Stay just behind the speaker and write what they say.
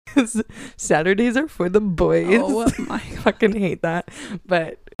because Saturdays are for the boys. Oh my I fucking hate that.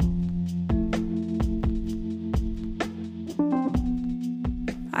 But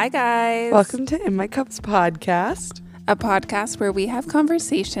hi guys. welcome to In My Cups podcast. A podcast where we have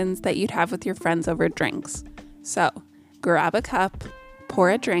conversations that you'd have with your friends over drinks. So, grab a cup, pour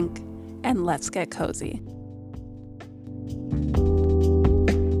a drink, and let's get cozy.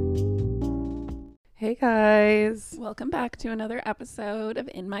 Hey guys. Welcome back to another episode of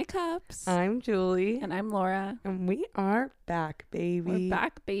In My Cups. I'm Julie. And I'm Laura. And we are back, baby. We're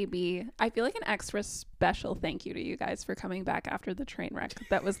back, baby. I feel like an extra special thank you to you guys for coming back after the train wreck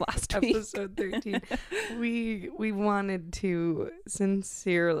that was last week. Episode 13. we wanted to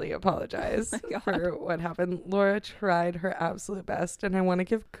sincerely apologize for what happened. Laura tried her absolute best, and I want to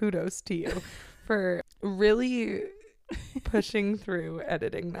give kudos to you for really pushing through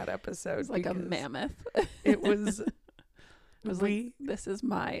editing that episode. It was like a mammoth. It was like, this is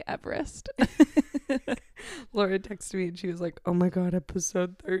my Everest. Laura texted me and she was like, oh my god,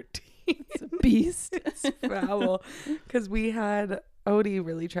 episode 13. It's a beast. It's foul. Because we had Odie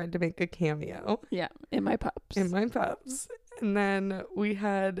really tried to make a cameo. Yeah, in my pups. And then we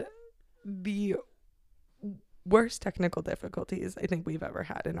had the worst technical difficulties I think we've ever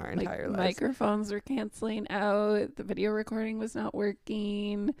had in our entire lives. Microphones were canceling out. The video recording was not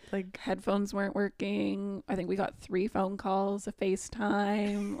working. Like headphones weren't working. I think we got 3 phone calls, a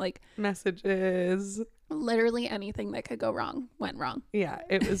FaceTime, like messages. Literally anything that could go wrong went wrong. Yeah,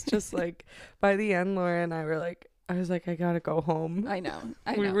 it was just like by the end, Laura and I were like, I was like, I gotta go home. I know.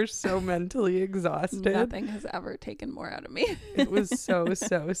 We were so mentally exhausted. Nothing has ever taken more out of me. It was so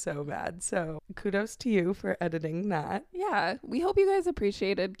bad. So kudos to you for editing that. Yeah, we hope you guys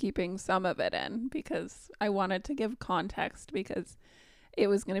appreciated keeping some of it in because I wanted to give context because it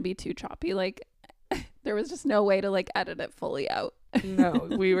was going to be too choppy. Like there was just no way to like edit it fully out. No,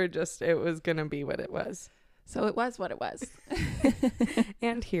 it was going to be what it was. So it was what it was.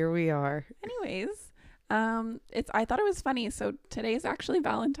 And here we are. Anyways. I thought it was funny. So today's actually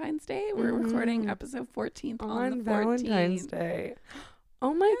Valentine's Day. We're recording episode 14th on the 14th. Valentine's Day.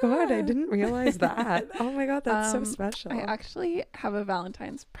 Oh my god, I didn't realize that. Oh my god, that's so special. I actually have a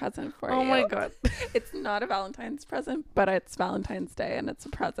Valentine's present for you. Oh my god. It's not a Valentine's present, but it's Valentine's Day and it's a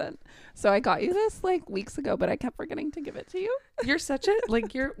present. So I got you this like weeks ago, but I kept forgetting to give it to you. You're such a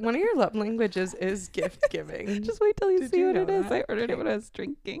one of your love languages is gift giving. Just wait till you see what it is. That? I ordered it when I was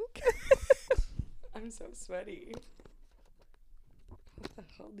drinking. I'm so sweaty. What the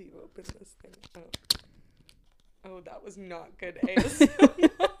hell do you open this thing? Oh, that was not good ASMR.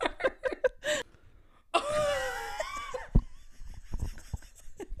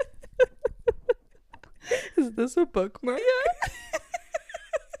 Is this a bookmark?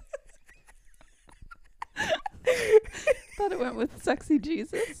 Yeah. Thought it went with sexy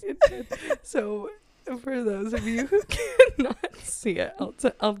Jesus. It did. So for those of you who cannot see it,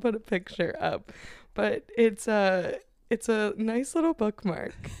 I'll put a picture up. But it's a nice little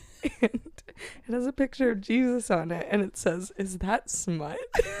bookmark. And it has a picture of Jesus on it, and it says, "Is that smut?"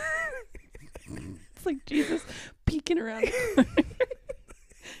 It's like Jesus peeking around the corner.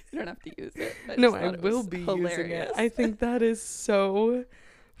 You don't have to use it. No, I will be using it. I think that is so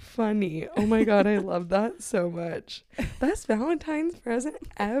funny. Oh my god, I love that so much. Best Valentine's present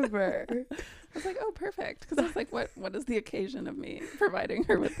ever. I was like, oh, perfect. Because I was like, what is the occasion of me providing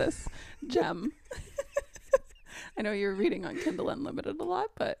her with this gem? I know you're reading on Kindle Unlimited a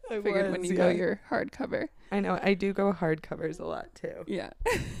lot, but I figured when you go your hardcover. I know. I do go hardcovers a lot, too. Yeah.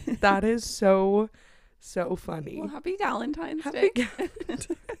 That is so funny. Well, happy Valentine's Day.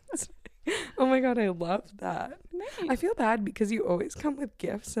 Oh my god, I love that. Nice. I feel bad because you always come with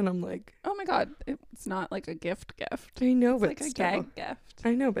gifts, and I'm like, oh my god, it's not like a gift. I know, it's but like still. a gag gift.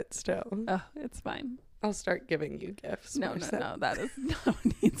 I know, but still. Oh, it's fine. I'll start giving you gifts. No, that is not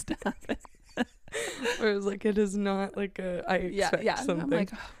what needs to happen. Whereas like it is not like I expect something. I'm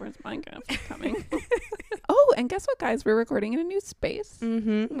like, oh, where's my gift coming? Oh, and guess what, guys? We're recording in a new space.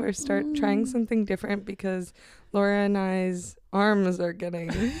 We're trying something different because Laura and I's arms are getting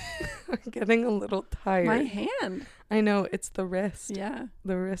a little tired. My hand. I know, it's the wrist. Yeah,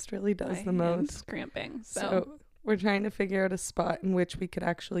 the wrist really does my the most. Hand's cramping. So we're trying to figure out a spot in which we could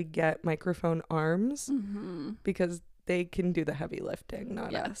actually get microphone arms because they can do the heavy lifting,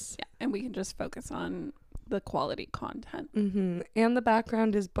 not us. Yeah, and we can just focus on the quality content. And the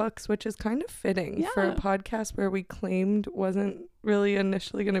background is books, which is kind of fitting for a podcast where we claimed wasn't really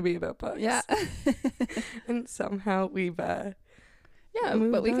initially going to be about books. Yeah. And somehow we've Yeah,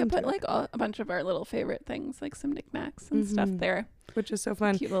 but we could put like a bunch of our little favorite things, like some knickknacks and stuff there. Which is so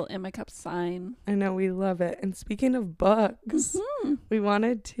fun. Cute little In My Cup sign. I know, we love it. And speaking of books, we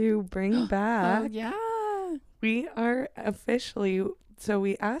wanted to bring back. Oh, yeah. We are officially, so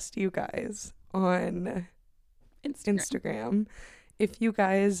we asked you guys on Instagram if you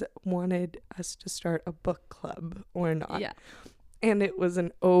guys wanted us to start a book club or not. Yeah. And it was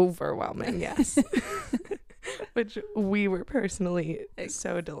an overwhelming yes. Which we were personally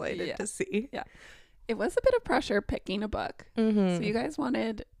so delighted to see. Yeah. It was a bit of pressure picking a book. So you guys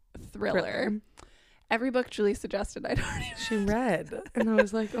wanted thriller. Every book Julie suggested I'd already she read. And I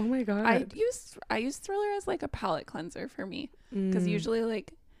was like, oh my God. I use thriller as like a palate cleanser for me. Because usually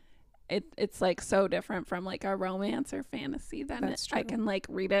like it's like so different from like a romance or fantasy. Then I can like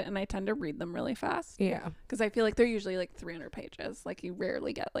read it, and I tend to read them really fast. Yeah. Because I feel like they're usually like 300 pages. Like you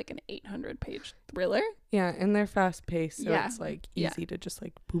rarely get like an 800-page thriller. Yeah, and they're fast paced, so it's like easy to just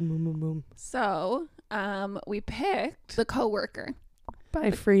like boom, boom, boom, boom. So we picked The Coworker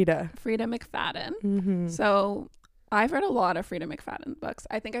by Frida McFadden. So I've read a lot of Frida McFadden books.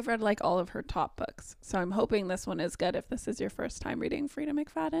 I think I've read like all of her top books. So I'm hoping this one is good if this is your first time reading Frida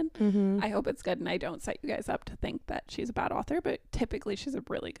McFadden. I hope it's good, and I don't set you guys up to think that she's a bad author, but typically she's a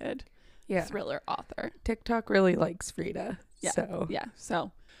really good thriller author. TikTok really likes Frida.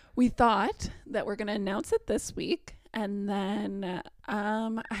 So we thought that we're going to announce it this week. And then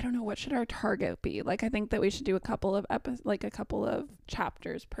I don't know, what should our target be? Like, I think that we should do a couple of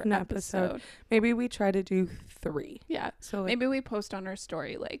chapters per episode. Maybe we try to do 3. Yeah. So maybe we post on our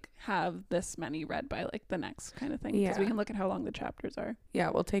story like have this many read by like the next kind of thing. Because we can look at how long the chapters are. Yeah,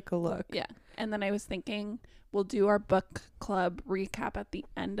 we'll take a look. Yeah. And then I was thinking we'll do our book club recap at the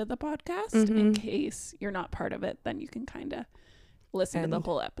end of the podcast in case you're not part of it. Then you can kind of listen to the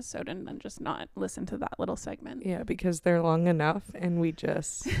whole episode and then just not listen to that little segment. Yeah, because they're long enough, and we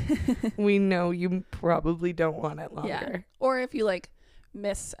we know you probably don't want it longer. Yeah. Or if you like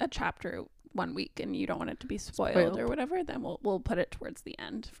miss a chapter one week and you don't want it to be spoiled or whatever, then we'll put it towards the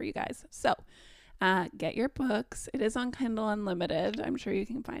end for you guys. So get your books. It is on Kindle Unlimited. I'm sure you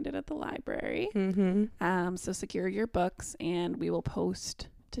can find it at the library. So secure your books, and we will post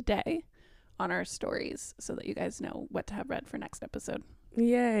today on our stories so that you guys know what to have read for next episode.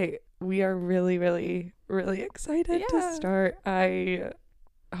 Yay. We are really, really, really excited to start.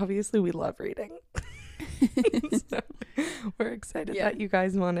 Obviously we love reading. So we're excited that you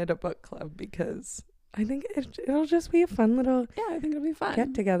guys wanted a book club, because I think it'll just be a fun little I think it'll be fun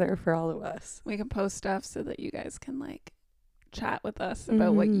get together for all of us. We can post stuff so that you guys can like chat with us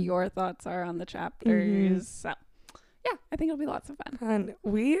about what your thoughts are on the chapters. So yeah, I think it'll be lots of fun. And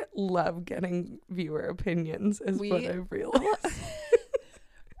we love getting viewer opinions, is what I've realized.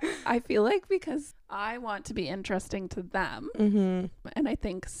 I feel like because I want to be interesting to them, and I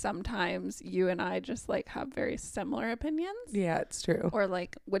think sometimes you and I just like have very similar opinions. Yeah, it's true. Or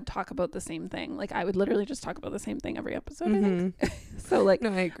like would talk about the same thing. Like I would literally just talk about the same thing every episode, I think. So like,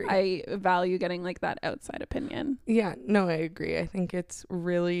 no, I agree. I value getting like that outside opinion. Yeah, no, I agree. I think it's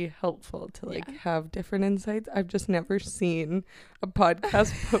really helpful to like have different insights. I've just never seen a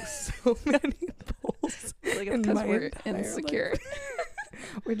podcast post so many polls. Like it's because we're insecure.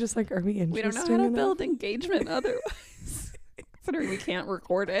 We're just like, are we interested? We don't know how to build engagement otherwise. Considering we can't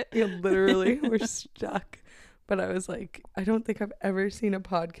record it. Yeah, literally, we're stuck. But I was like, I don't think I've ever seen a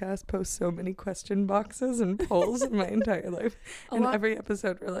podcast post so many question boxes and polls in my entire life. And every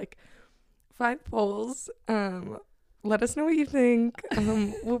episode we're like, 5 polls. Let us know what you think.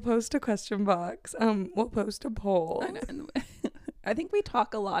 We'll post a question box. We'll post a poll. I think we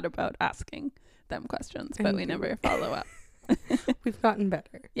talk a lot about asking them questions, but we never follow up. We've gotten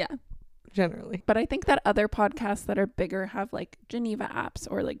better. Yeah. Generally. But I think that other podcasts that are bigger have like Geneva apps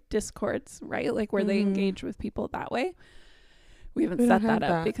or like Discords, right? Like where they engage with people that way. We haven't set that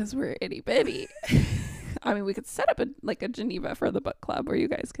up because we're itty bitty. I mean, we could set up a Geneva for the book club where you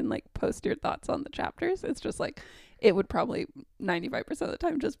guys can like post your thoughts on the chapters. It's just like, it would probably 95% of the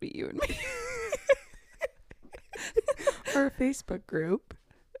time just be you and me. Or a Facebook group.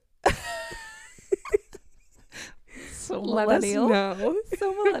 So millennial. Let us know.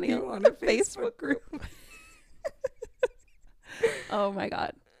 So millennial. On a Facebook group. Oh my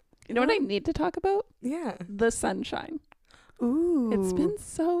God. You know what I need to talk about? Yeah. The sunshine. Ooh. It's been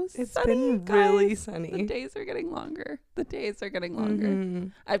so sunny. It's been really sunny. The days are getting longer.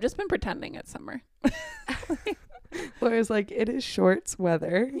 I've just been pretending it's summer. Laura's like, it is shorts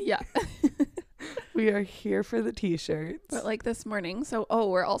weather. Yeah. We are here for the t-shirts. But like this morning. So,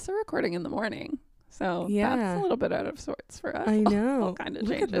 we're also recording in the morning. So that's a little bit out of sorts for us. I know. All kind of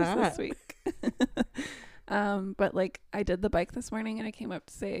changes this week. But like I did the bike this morning and I came up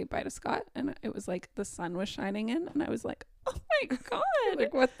to say bye to Scott and it was like the sun was shining in and I was like, oh my God.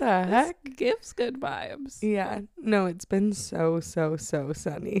 Like, what the heck? Gives good vibes. Yeah. No, it's been so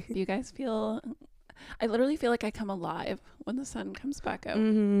sunny. Do you guys feel... I literally feel like I come alive when the sun comes back out.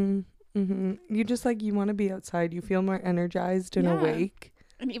 You just like, you want to be outside. You feel more energized and awake.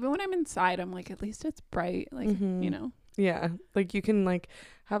 And even when I'm inside, I'm like, at least it's bright. Like, you know. Yeah. Like you can like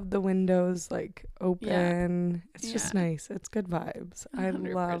have the windows like open. It's just nice. It's good vibes. 100%.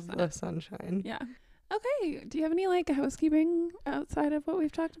 I love the sunshine. Yeah. Okay. Do you have any like housekeeping outside of what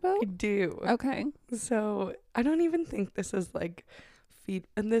we've talked about? I do. Okay. So I don't even think this is like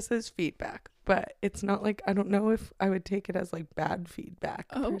and this is feedback, but it's not like, I don't know if I would take it as like bad feedback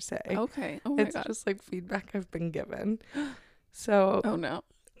per se. Okay. Oh my God. It's just like feedback I've been given. So. Oh no.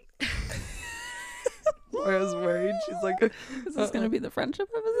 Laura's worried. She's like, is this going to be the friendship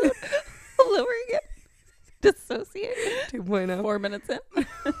episode? All over again. Dissociate. 2.0. 4 minutes in.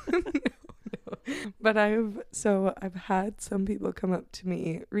 No. But I've had some people come up to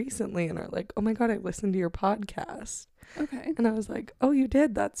me recently and are like, oh my God, I listened to your podcast. Okay. And I was like, oh, you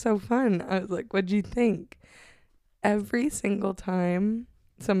did? That's so fun. I was like, what'd you think? Every single time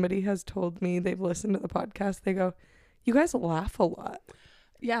somebody has told me they've listened to the podcast, they go, you guys laugh a lot.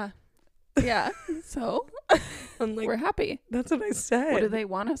 Yeah. Yeah. So I'm like, we're happy. That's what I said. What do they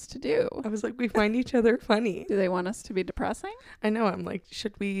want us to do? I was like, we find each other funny. Do they want us to be depressing? I know. I'm like,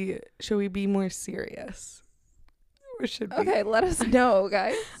 should we be more serious? Or should we? Okay, let us know,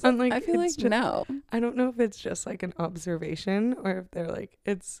 guys. I'm like, I feel like no. I don't know if it's just like an observation or if they're like,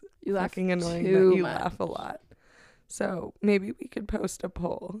 it's you fucking annoying that you laugh a lot. So maybe we could post a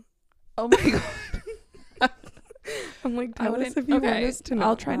poll. Oh my God. I'm like, tell us if you want us to not.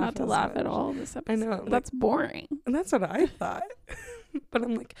 I'll try not to laugh at all this episode. I know. That's boring. And that's what I thought. But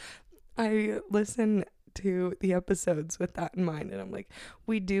I'm like, I listen to the episodes with that in mind. And I'm like,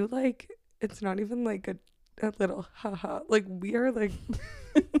 we do like, it's not even like a little haha. Like we are like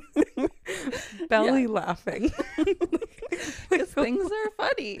belly laughing. Because things are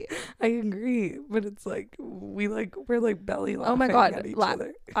funny. I agree. But it's like, we're like belly laughing. Oh my God. At each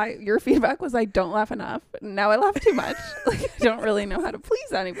other. Your feedback was I don't laugh enough. Now I laugh too much. Like I don't really know how to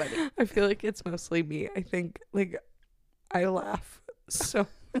please anybody. I feel like it's mostly me. I think like I laugh so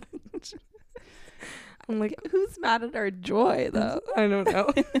much. I'm like, who's mad at our joy though? I don't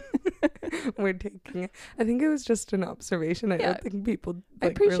know. We're taking it. I think it was just an observation. I don't think people I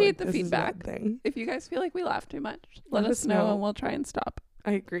appreciate the this feedback. Thing. If you guys feel like we laugh too much, let us know and we'll try and stop.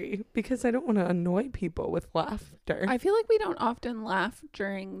 I agree, because I don't want to annoy people with laughter. I feel like we don't often laugh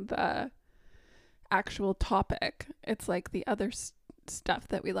during the actual topic. It's like the other stuff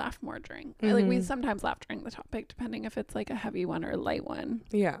that we laugh more during. Like we sometimes laugh during the topic, depending if it's like a heavy one or a light one.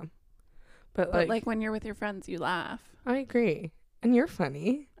 Yeah. But like when you're with your friends, you laugh. I agree. And you're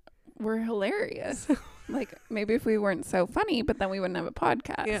funny. We're hilarious. Like maybe if we weren't so funny, but then we wouldn't have a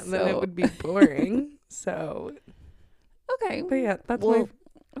podcast. Yeah, then it would be boring. So okay. But yeah,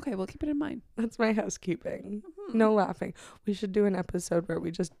 okay, we'll keep it in mind. That's my housekeeping. Mm-hmm. No laughing. We should do an episode where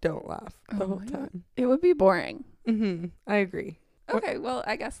we just don't laugh the whole time. God. It would be boring. I agree. Okay, well,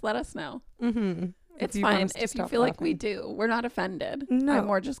 I guess let us know. It's if fine if you feel laughing. like we do. We're not offended. No. I'm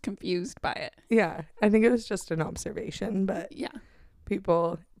more just confused by it. Yeah, I think it was just an observation, but yeah,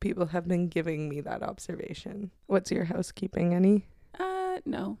 people have been giving me that observation. What's your housekeeping, any?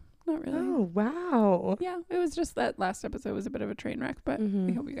 No, not really. Oh, wow. Yeah, it was just that last episode was a bit of a train wreck, but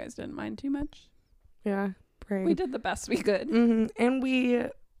we hope you guys didn't mind too much. Yeah, pray. We did the best we could. And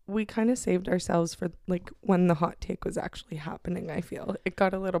we kind of saved ourselves for like when the hot take was actually happening. I feel it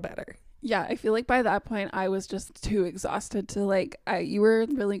got a little better. Yeah, I feel like by that point I was just too exhausted to like, you were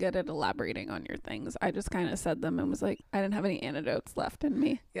really good at elaborating on your things. I just kind of said them and was like, I didn't have any antidotes left in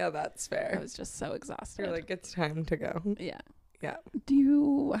me. Yeah, that's fair. I was just so exhausted. You're like, it's time to go. Yeah. Yeah. Do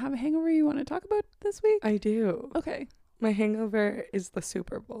you have a hangover you want to talk about this week? I do. Okay. My hangover is the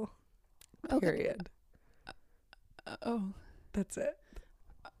Super Bowl. Period. Oh. That's it.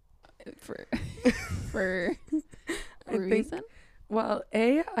 For a reason? Well,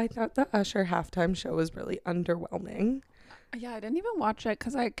 I thought the Usher halftime show was really underwhelming. Yeah, I didn't even watch it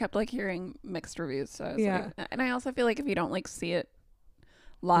because I kept like hearing mixed reviews. So I was like, and I also feel like if you don't like see it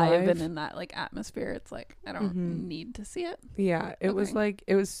live and in that like atmosphere, it's like I don't need to see it. Yeah, it was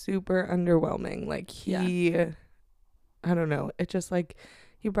super underwhelming. Like I don't know. It just like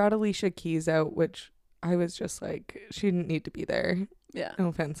he brought Alicia Keys out, which I was just like, she didn't need to be there. Yeah. No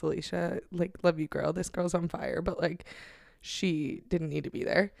offense, Alicia. Like, love you, girl. This girl's on fire. But like, she didn't need to be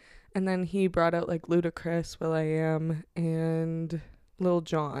there. And then he brought out like Ludacris, Will.i.am, and Lil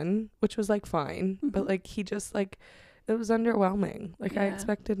Jon, which was like fine, but like he just like, it was underwhelming. Like I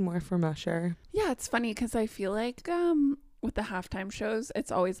expected more from Usher. Yeah, it's funny because I feel like with the halftime shows,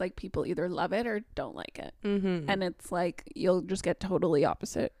 it's always like people either love it or don't like it. And it's like you'll just get totally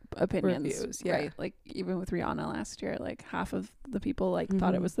opposite opinions. Reviews, yeah. Right? Like even with Rihanna last year, like half of the people like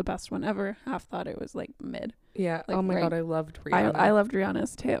thought it was the best one ever, half thought it was like mid. Yeah. Like, oh my God, I loved Rihanna. I loved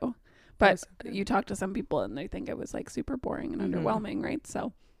Rihanna's too. But so you talk to some people and they think it was like super boring and underwhelming, right?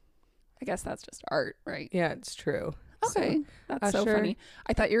 So I guess that's just art, right? Yeah, it's true. Okay. So, that's so funny.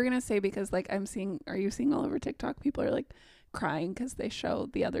 I thought you were going to say because like are you seeing all over TikTok people are like crying because they show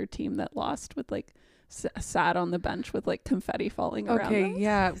the other team that lost with like sat on the bench with like confetti falling around them.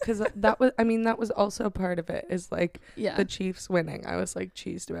 Yeah, because that was also part of it is like the Chiefs winning. I was like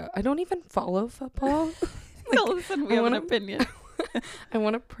cheesed about. I don't even follow football. Like, all of a sudden we have an opinion. I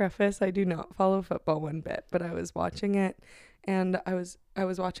want to preface, I do not follow football one bit, but I was watching it and I was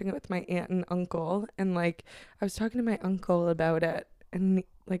watching it with my aunt and uncle, and like I was talking to my uncle about it, and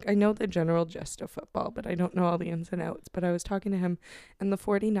like I know the general gist of football, but I don't know all the ins and outs. But I was talking to him, and the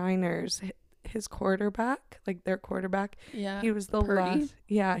 49ers, his quarterback, like their quarterback, he was the last.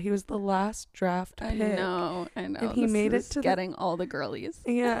 Yeah, he was the last draft pick. I know. And he made it to getting all the girlies.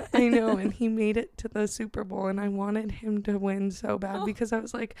 Yeah, I know. And he made it to the Super Bowl, and I wanted him to win so bad because I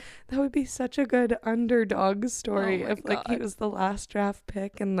was like, that would be such a good underdog story if like he was the last draft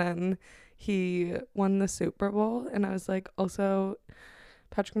pick and then he won the Super Bowl. And I was like, also,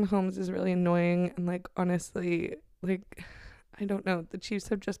 Patrick Mahomes is really annoying, and like honestly, like, I don't know. The Chiefs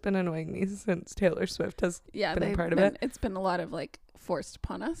have just been annoying me since Taylor Swift has been a part of it. It's been a lot of like forced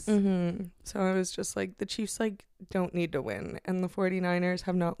upon us. So I was just like, the Chiefs like don't need to win, and the 49ers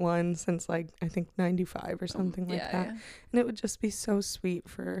have not won since like I think 95 or something like that. And it would just be so sweet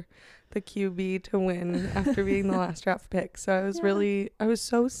for the QB to win after being the last draft pick. So I was I was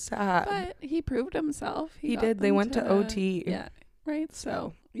so sad. But he proved himself. He did. They went to OT. Yeah. Right.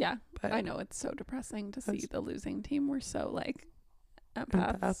 So yeah, but I know it's so depressing to see the losing team. We're so like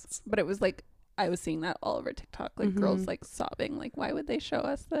empaths. But it was like I was seeing that all over TikTok, like girls like sobbing, like, why would they show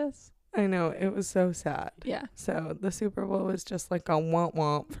us this? I know, it was so sad. Yeah. So the Super Bowl was just like a womp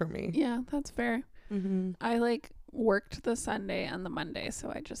womp for me. Yeah, that's fair. I like worked the Sunday and the Monday,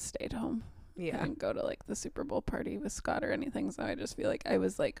 so I just stayed home. Yeah. I didn't go to like the Super Bowl party with Scott or anything, so I just feel like I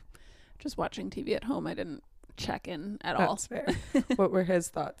was like just watching TV at home. I didn't check in at all. That's fair. What were his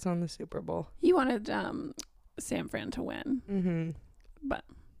thoughts on the Super Bowl? He wanted San Fran to win. But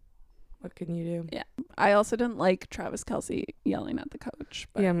what can you do? Yeah. I also didn't like Travis Kelce yelling at the coach.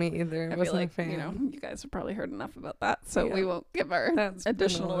 But yeah, me either. I wasn't a fan. You know, you guys have probably heard enough about that, so we won't give our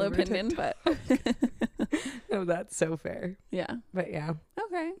additional opinion. But no, that's so fair. Yeah. But yeah.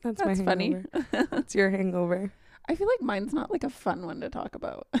 Okay. That's my hangover. Funny. What's your hangover? I feel like mine's not like a fun one to talk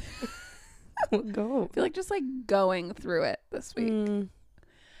about. Well, go. I feel like just like going through it this week.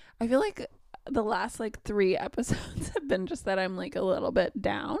 I feel like the last like 3 episodes have been just that I'm like a little bit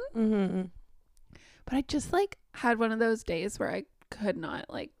down. But I just like had one of those days where I could not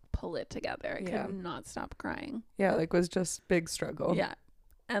like pull it together. I could not stop crying. Yeah, like was just big struggle. Yeah.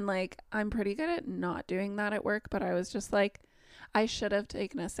 And like I'm pretty good at not doing that at work, but I was just like, I should have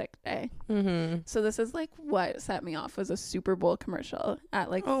taken a sick day. So this is like what set me off was a Super Bowl commercial at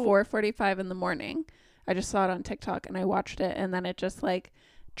like 4:45 in the morning. I just saw it on TikTok and I watched it, and then it just like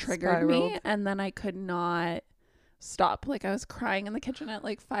triggered me, and then I could not stop. Like I was crying in the kitchen at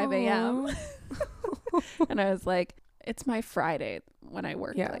like 5 a.m. And I was like, it's my Friday when I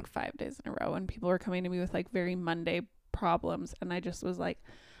work like 5 days in a row, and people were coming to me with like very Monday problems, and I just was like,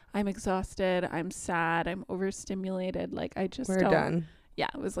 I'm exhausted, I'm sad, I'm overstimulated, like I just we're done. Yeah,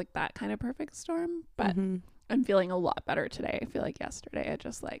 it was like that kind of perfect storm. But I'm feeling a lot better today. I feel like yesterday I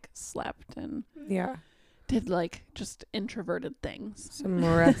just like slept and did like just introverted things, some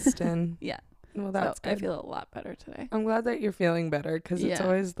resting. Yeah. Well, that's good. I feel a lot better today. I'm glad that you're feeling better, because it's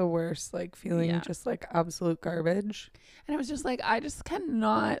always the worst, like feeling just like absolute garbage. And I was just like, I just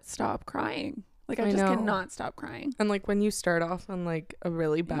cannot stop crying. Like I just cannot stop crying. And like when you start off on like a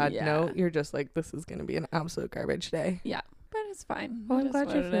really bad note, you're just like, this is gonna be an absolute garbage day. Yeah, but it's fine. Well, I'm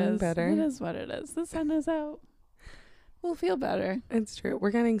glad you're feeling better. It is what it is. The sun is out. We'll feel better. It's true.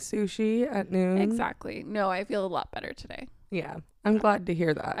 We're getting sushi at noon. Exactly. No, I feel a lot better today. Yeah, I'm glad to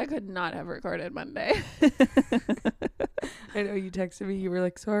hear that. I could not have recorded Monday. I know you texted me. You were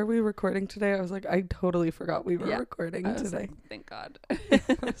like, so are we recording today? I was like, I totally forgot we were recording today. Like, thank God. I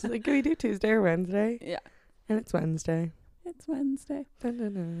was like, can we do Tuesday or Wednesday? Yeah. And it's Wednesday. It's Wednesday. Dun,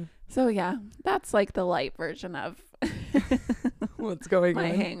 dun, dun. So yeah, that's like the light version of what's going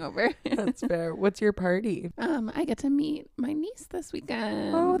my on. hangover. That's fair. What's your party? I get to meet my niece this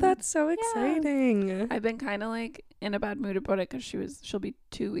weekend. Oh, that's so exciting. I've been kind of like in a bad mood about it because she'll be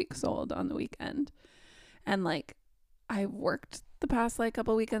 2 weeks old on the weekend, and like I worked the past like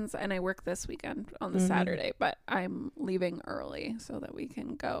couple weekends, and I work this weekend on the Saturday, but I'm leaving early so that we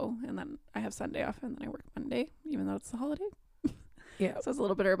can go, and then I have Sunday off, and then I work Monday, even though it's the holiday. Yeah. So it's a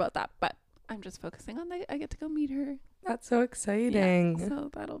little bitter about that, but I'm just focusing on I get to go meet her. That's so exciting. Yeah, so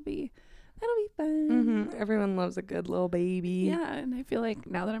that'll be fun. Everyone loves a good little baby. Yeah, and I feel like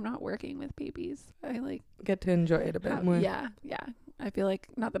now that I'm not working with babies, I like get to enjoy it a bit more. Yeah. I feel like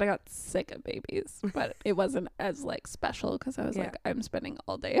not that I got sick of babies, but it wasn't as like special because I was like, I'm spending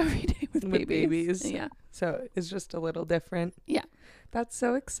all day every day with babies. Yeah. So it's just a little different. Yeah. That's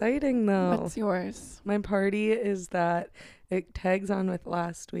so exciting though. What's yours? My party is that it tags on with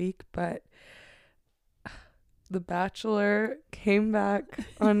last week, but The Bachelor came back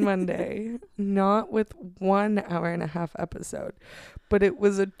on Monday, not with 1 hour and a half episode, but it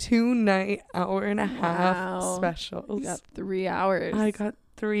was a 2-night hour and a half special. You got 3 hours. I got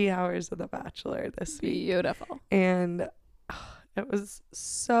 3 hours of The Bachelor this week. Beautiful. And it was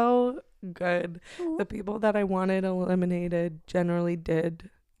so good. Aww. The people that I wanted eliminated generally did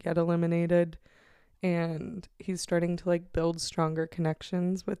get eliminated. And he's starting to like build stronger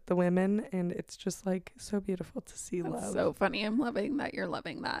connections with the women, and it's just like so beautiful to see. That's love. So funny. I'm loving that you're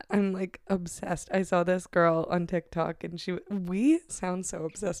loving that. I'm like obsessed. I saw this girl on TikTok, and we sound so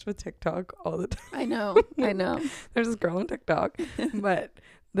obsessed with TikTok all the time. I know. There's this girl on TikTok, but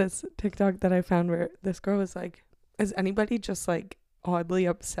this TikTok that I found where this girl was like, is anybody just like oddly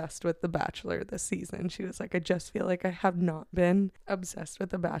obsessed with The Bachelor this season? She was like, I just feel like I have not been obsessed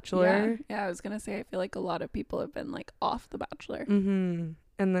with The Bachelor. Yeah, I was gonna say I feel like a lot of people have been like off The Bachelor. And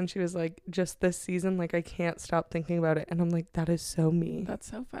then she was like, just this season, like I can't stop thinking about it. And I'm like, that is so me. That's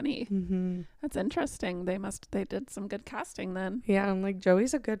so funny. That's interesting. They did some good casting then. Yeah, I'm like,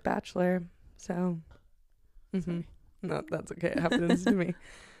 Joey's a good Bachelor, so no, that's okay, it happens to me.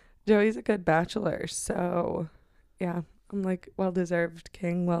 Joey's a good Bachelor, so yeah, I'm like, well-deserved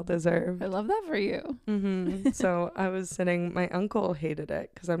king, well-deserved. I love that for you. So I was sitting, my uncle hated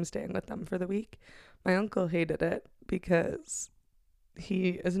it because I'm staying with them for the week. My uncle hated it because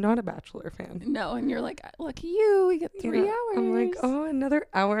he is not a Bachelor fan. No, and you're like, lucky you, we get 3 hours. I'm like, oh, another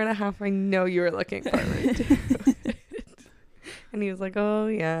hour and a half I know you were looking forward to. And he was like, oh,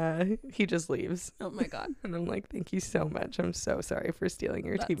 yeah. He just leaves. Oh, my God. And I'm like, thank you so much. I'm so sorry for stealing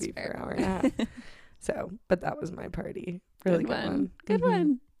your That's TV fair. for an hour and a half. So, but that was my party. Really good one. Good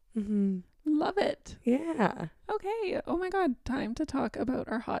one. Love it. Yeah. Okay. Oh, my God. Time to talk about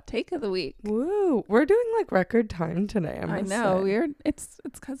our hot take of the week. Woo. We're doing like record time today. I know. Say. It's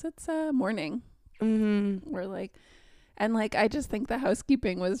because it's morning. We're like, and like, I just think the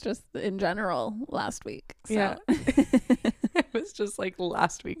housekeeping was just in general last week. So. Yeah. It was just like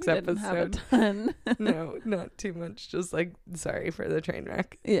last week's we didn't episode. Have a ton. No, not too much. Just like, sorry for the train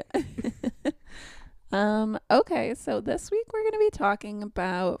wreck. Yeah. Okay, so this week we're going to be talking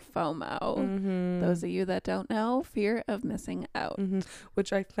about FOMO. Those of you that don't know, fear of missing out.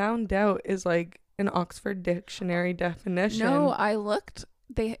 Which I found out is like an Oxford Dictionary definition. No, I looked.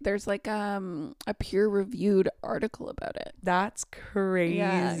 There's like a peer-reviewed article about it. That's crazy.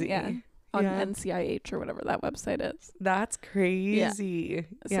 Yeah. On NCIH or whatever that website is. That's crazy.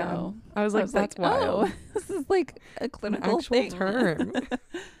 Yeah. So I was like, that's wild. Oh, this is like a clinical actual term.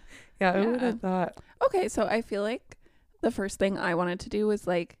 Yeah, I would have thought. Okay, so I feel like the first thing I wanted to do was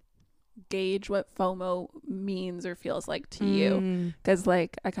like gauge what FOMO means or feels like to you, because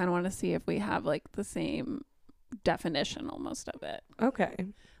like I kind of want to see if we have like the same definition almost of it. Okay.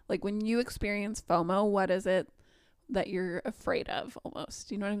 Like when you experience FOMO, what is it that you're afraid of almost?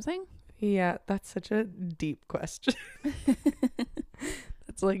 Do you know what I'm saying? Yeah, that's such a deep question.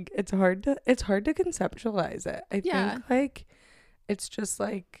 It's like it's hard to conceptualize it. I think like it's just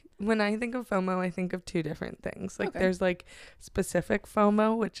like when I think of FOMO, I think of two different things. Like there's like specific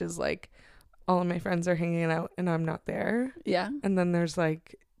FOMO, which is like all of my friends are hanging out and I'm not there. Yeah. And then there's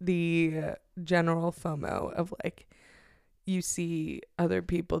like the general FOMO of like you see other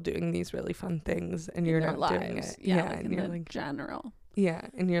people doing these really fun things and you're not doing it. Yeah, like and you're like general. Yeah,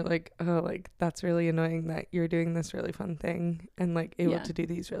 and you're like, oh, like that's really annoying that you're doing this really fun thing and like able to do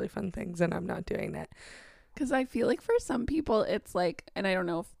these really fun things and I'm not doing that. Because I feel like for some people it's like, and I don't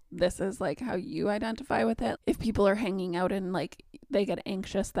know if this is like how you identify with it, if people are hanging out and like they get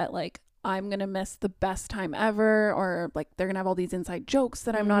anxious that like I'm gonna miss the best time ever, or like they're gonna have all these inside jokes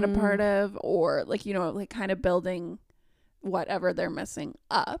that I'm not a part of, or like, you know, like kind of building whatever they're missing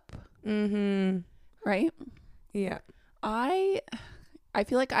up. Right? Yeah. I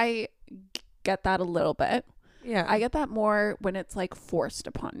feel like I get that a little bit. Yeah. I get that more when it's like forced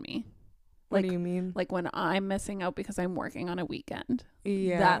upon me. What do you mean? Like when I'm missing out because I'm working on a weekend.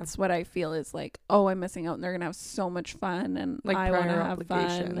 Yeah. That's what I feel is like, oh, I'm missing out and they're going to have so much fun and like I want to prior have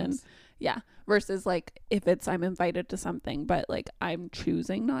fun. And yeah. Versus like if it's I'm invited to something, but like I'm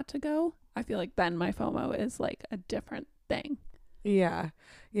choosing not to go, I feel like then my FOMO is like a different thing. Yeah.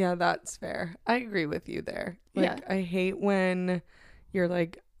 Yeah, that's fair. I agree with you there. Like, I hate when you're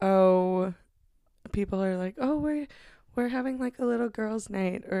like, oh, people are like, oh, we're having like a little girls'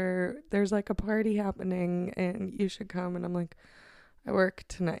 night, or there's like a party happening and you should come. And I'm like, I work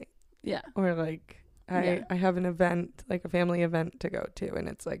tonight. Yeah. Or like, I have an event, like a family event to go to. And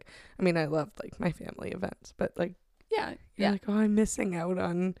it's like, I mean, I love like my family events, but like, you're like, oh, I'm missing out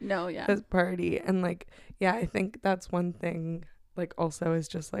on this party. And like, I think that's one thing. Like also is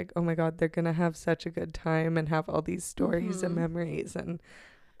just like, oh my God, they're gonna have such a good time and have all these stories and memories, and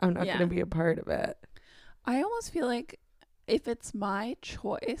I'm not gonna be a part of it. I almost feel like if it's my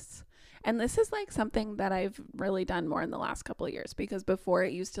choice, and this is like something that I've really done more in the last couple of years, because before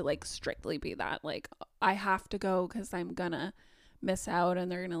it used to like strictly be that like I have to go because I'm gonna miss out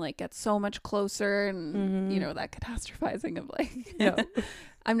and they're gonna like get so much closer, and you know, that catastrophizing of like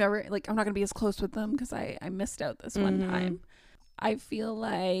I'm not gonna be as close with them because I missed out this one time. I feel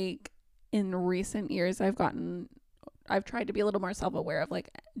like in recent years I've tried to be a little more self-aware of like,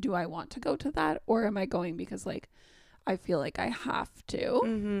 do I want to go to that, or am I going because like I feel like I have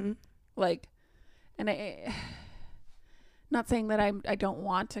to like, and I not saying that I don't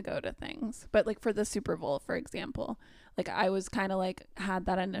want to go to things, but like for the Super Bowl, for example, like I was kind of like had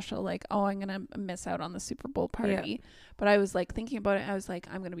that initial like, oh, I'm gonna miss out on the Super Bowl party, but I was like thinking about it, I was like,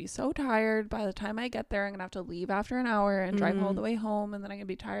 I'm gonna be so tired by the time I get there. I'm gonna have to leave after an hour and drive all the way home, and then I'm gonna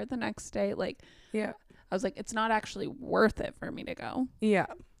be tired the next day. Like, I was like, it's not actually worth it for me to go.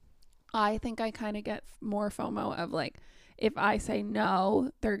 I think I kind of get more FOMO of like, if I say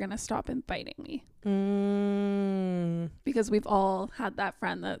no, they're gonna stop inviting me. Because we've all had that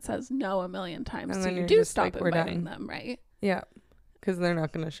friend that says no a million times, so you do stop like, inviting them, right? Yeah, because they're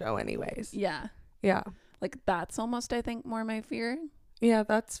not gonna show anyways. Yeah. Like that's almost, I think, more my fear. Yeah,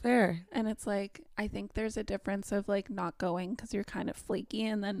 that's fair. And it's like, I think there's a difference of like not going because you're kind of flaky,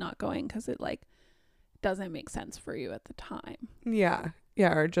 and then not going because it like doesn't make sense for you at the time. Yeah,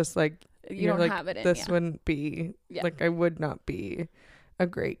 or just like you don't like, have it in this wouldn't be like, I would not be a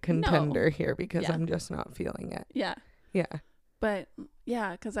great contender here because I'm just not feeling it. Yeah. But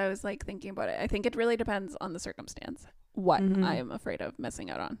because I was like thinking about it, I think it really depends on the circumstance what I am afraid of missing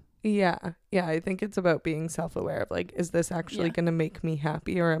out on. Yeah, I think it's about being self-aware of like, is this actually going to make me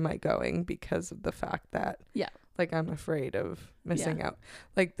happy, or am I going because of the fact that like I'm afraid of missing out.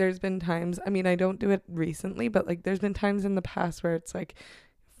 Like there's been times, I mean, I don't do it recently, but like there's been times in the past where it's like,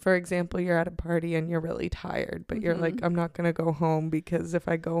 for example, you're at a party and you're really tired, but you're like, I'm not going to go home because if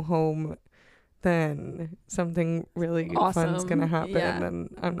I go home, then something really fun's going to happen and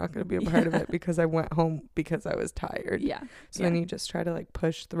I'm not going to be a part of it because I went home because I was tired. So then you just try to like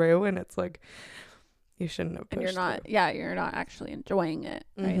push through, and it's like, you shouldn't have pushed and you're not actually enjoying it,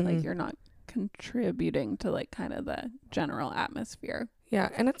 right? Like you're not contributing to like kind of the general atmosphere. Yeah.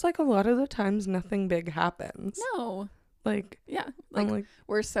 And it's like a lot of the times nothing big happens. No. Like, like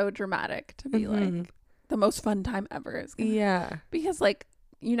we're so dramatic to be like the most fun time ever is gonna because like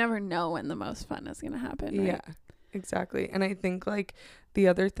you never know when the most fun is gonna happen, right? Yeah, exactly. And I think like the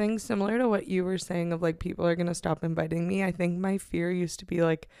other thing, similar to what you were saying of like people are gonna stop inviting me, I think my fear used to be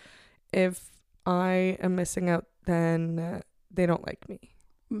like, if I am missing out, then they don't like me.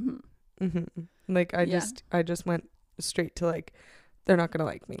 Like I just went straight to like, they're not gonna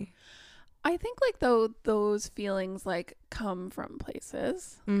like me. I think like those feelings like come from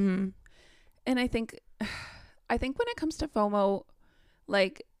places. And I think when it comes to FOMO,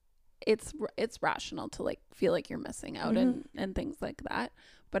 like it's rational to like feel like you're missing out and things like that.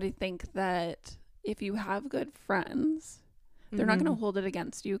 But I think that if you have good friends, they're not going to hold it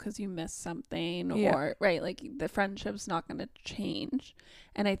against you because you missed something or right. Like the friendship's not going to change.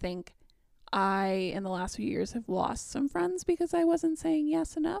 And I think in the last few years have lost some friends because I wasn't saying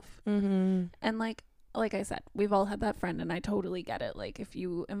yes enough. And like I said, we've all had that friend, and I totally get it. Like if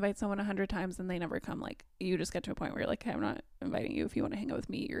you invite someone 100 times and they never come, like you just get to a point where you're like, hey, I'm not inviting you. If you want to hang out with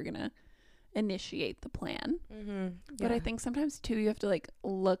me, you're gonna initiate the plan. But I think sometimes too, you have to like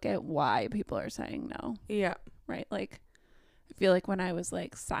look at why people are saying no. Right. Like I feel like when I was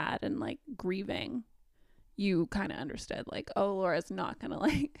like sad and like grieving, you kind of understood like, oh, Laura's not gonna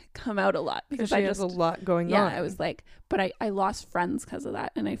like come out a lot because she has a lot going on. I was like, but I lost friends because of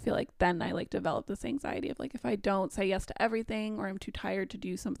that. And I feel like then I like developed this anxiety of like, if I don't say yes to everything or I'm too tired to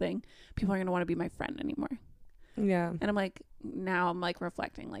do something, people are gonna want to be my friend anymore. Yeah. And I'm like, now I'm like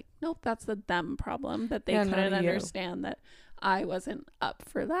reflecting like, nope, that's the them problem, that they couldn't understand that I wasn't up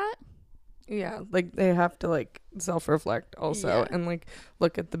for that. Yeah, like they have to like self-reflect also and like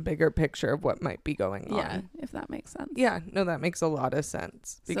look at the bigger picture of what might be going on. Yeah, if that makes sense. Yeah, no, that makes a lot of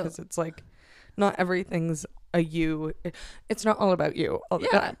sense because it's like not everything's a you. It's not all about you all the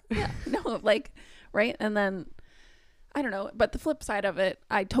time. Yeah, no, like, right? And then, I don't know, but the flip side of it,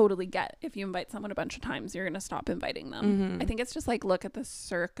 I totally get. If you invite someone a bunch of times, you're going to stop inviting them. Mm-hmm. I think it's just like, look at the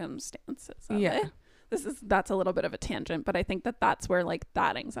circumstances of it. That's a little bit of a tangent, but I think that's where like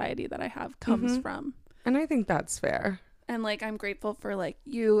that anxiety that I have comes from. And I think that's fair. And like, I'm grateful for like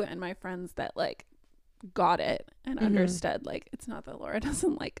you and my friends that like got it and understood like, it's not that Laura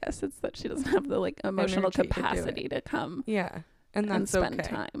doesn't like us, it's that she doesn't have the like emotional energy capacity to come and that's spend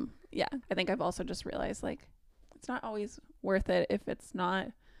time. I think I've also just realized like, it's not always worth it if it's not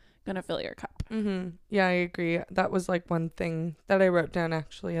gonna fill your cup. Yeah, I agree. That was like one thing that I wrote down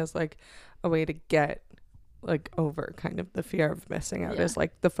actually as like a way to get like over kind of the fear of missing out is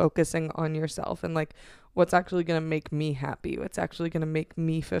like the focusing on yourself and like what's actually going to make me happy, what's actually going to make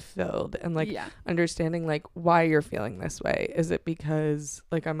me fulfilled, and like understanding like why you're feeling this way. Is it because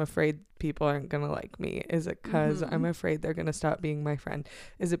like I'm afraid people aren't going to like me? Is it because I'm afraid they're going to stop being my friend?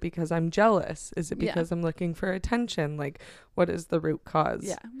 Is it because I'm jealous? Is it because I'm looking for attention? Like what is the root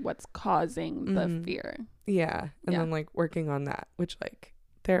cause? What's causing the fear? And then like working on that, which like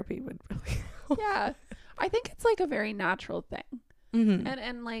therapy would really help. I think it's like a very natural thing.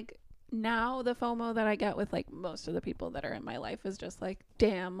 And like now the FOMO that I get with like most of the people that are in my life is just like,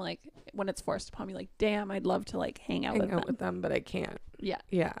 damn, like when it's forced upon me, like, damn, I'd love to like hang out with them, but I can't.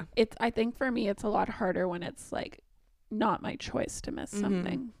 I think for me it's a lot harder when it's like not my choice to miss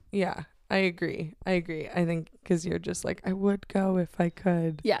something. I agree. I think because you're just like, I would go if I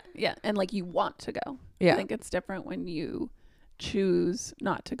could. And like you want to go. I think it's different when you choose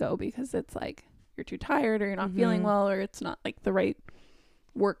not to go because it's like you're too tired or you're not feeling well or it's not like the right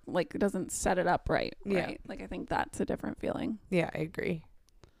work, like it doesn't set it up right. Like I think that's a different feeling. I agree.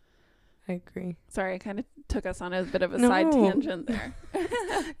 Sorry, I kind of took us on a bit of a side tangent there.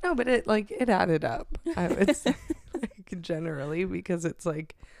 No, but it added up, I would say, like generally, because it's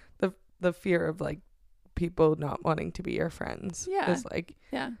like the fear of like people not wanting to be your friends is like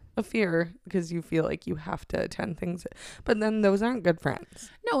a fear because you feel like you have to attend things, but then those aren't good friends.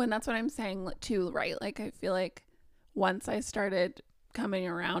 No, and that's what I'm saying too, right? Like I feel like once I started coming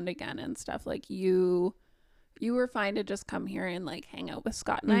around again and stuff, like you were fine to just come here and like hang out with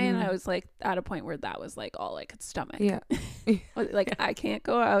Scott and I, and I was like at a point where that was like all I could stomach. Like I can't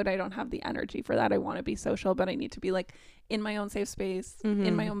go out, I don't have the energy for that. I want to be social, but I need to be like in my own safe space,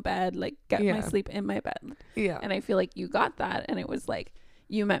 in my own bed, like get my sleep in my bed. And I feel like you got that, and it was like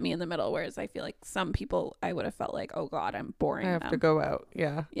you met me in the middle, whereas I feel like some people I would have felt like, oh god, I'm boring, I have to go out.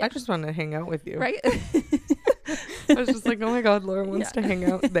 I just want to hang out with you, right? I was just like, oh my god, Laura wants to hang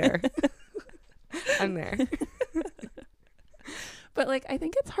out there. I'm there. But like I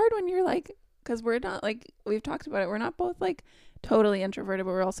think it's hard when you're like, because we're not like, we've talked about it, we're not both like totally introverted,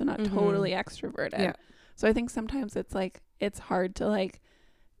 but we're also not totally extroverted. So I think sometimes it's like it's hard to like,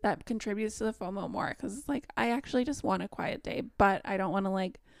 that contributes to the FOMO more, because it's like I actually just want a quiet day, but I don't want to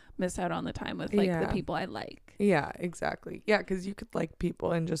like miss out on the time with like the people I like. Exactly. Because you could like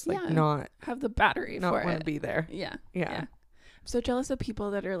people and just like not have the battery not for want it. to be there. I'm so jealous of people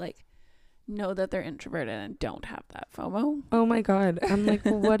that are like know that they're introverted and don't have that FOMO. Oh my god, I'm like,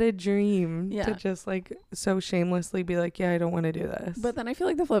 what a dream to just like so shamelessly be like, I don't want to do this. But then I feel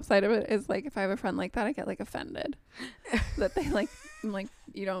like the flip side of it is like, if I have a friend like that, I get like offended that they like, I'm like,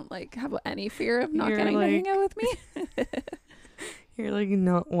 you don't like have any fear of not getting to hang out with me. You're like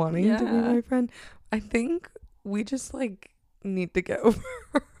not wanting to be my friend. I think we just like need to get over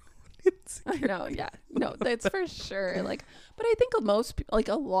I know, no, that's for sure. Like, but I think most like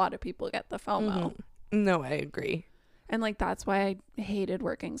a lot of people get the FOMO. No, I agree. And like that's why I hated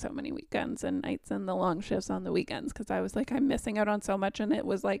working so many weekends and nights and the long shifts on the weekends, because I was like, I'm missing out on so much, and it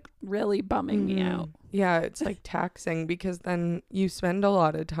was like really bumming me out. It's like taxing, because then you spend a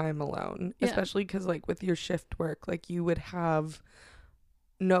lot of time alone, especially because like with your shift work, like you would have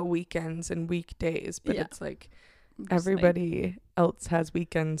no weekends and weekdays, but it's like everybody else has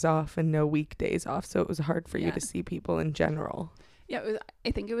weekends off and no weekdays off, so it was hard for you to see people in general.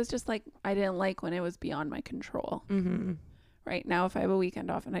 I think it was just like I didn't like when it was beyond my control. Right now, if I have a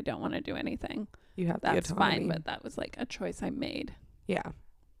weekend off and I don't want to do anything, You have that's the autonomy. fine, but that was like a choice I made. Yeah.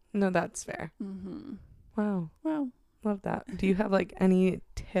 No, that's fair. Mm-hmm. Wow. Love that. Do you have like any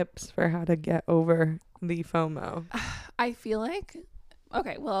tips for how to get over the FOMO? I feel like,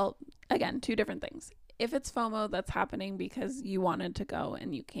 okay, well, again, two different things. If it's FOMO that's happening because you wanted to go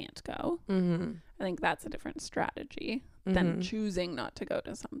and you can't go, I think that's a different strategy than choosing not to go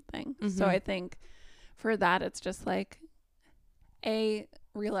to something. So I think for that, it's just like,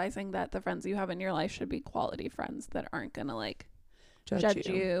 realizing that the friends you have in your life should be quality friends that aren't gonna like judge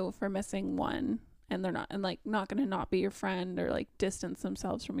you for missing one, and they're not, and like not gonna not be your friend or like distance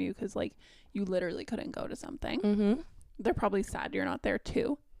themselves from you because like you literally couldn't go to something. They're probably sad you're not there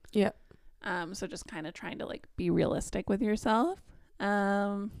too. Yeah. So just kind of trying to like be realistic with yourself.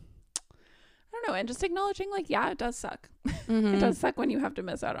 I don't know, and just acknowledging like, yeah, it does suck. It does suck when you have to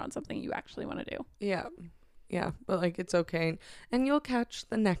miss out on something you actually want to do. Yeah, but like it's okay, and you'll catch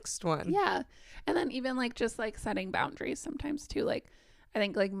the next one. Yeah. And then even like just like setting boundaries sometimes too. Like I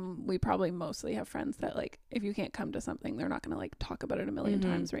think like we probably mostly have friends that like if you can't come to something, they're not gonna like talk about it a million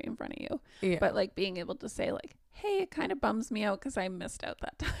times right in front of you. Yeah. But like being able to say like, hey, it kind of bums me out because I missed out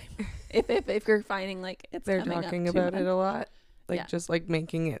that time. if you're finding like it's they're talking about it a lot, like just like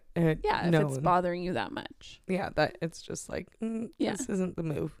making it known. If it's bothering you that much. Yeah, that it's just like this isn't the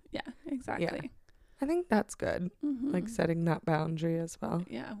move. Yeah, exactly. Yeah. I think that's good. Like setting that boundary as well.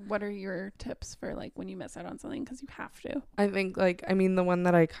 Yeah. What are your tips for like when you miss out on something because you have to? I think like, I mean, the one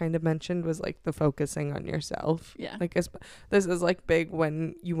that I kind of mentioned was like the focusing on yourself. Yeah. Like this is like big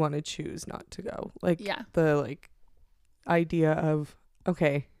when you want to choose not to go. Like the like idea of,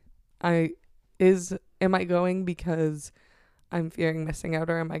 okay, am I going because I'm fearing missing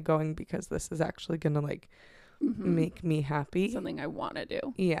out, or am I going because this is actually going to like make me happy, something I want to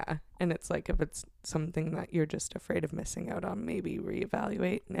do? Yeah. And it's like, if it's something that you're just afraid of missing out on, maybe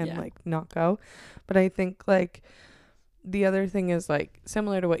reevaluate and like not go. But I think like the other thing is like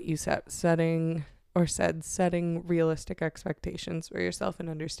similar to what you said, setting realistic expectations for yourself and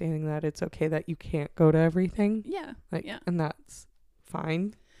understanding that it's okay that you can't go to everything. And that's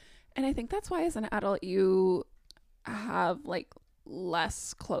fine. And I think that's why as an adult you have like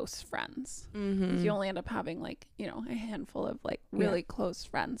less close friends. You only end up having like, you know, a handful of like really close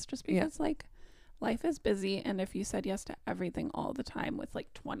friends, just because like life is busy, and if you said yes to everything all the time with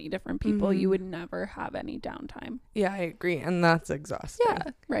like 20 different people, you would never have any downtime. I agree, and that's exhausting.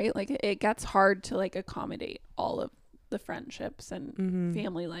 Right, like it gets hard to like accommodate all of the friendships and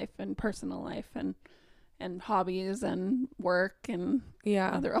family life and personal life and hobbies and work and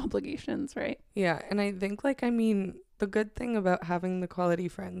other obligations, right? And I think like, I mean, the good thing about having the quality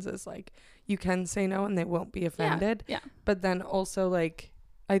friends is like you can say no and they won't be offended. But then also like,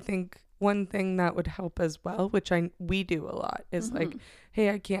 I think one thing that would help as well, which we do a lot, is like, hey,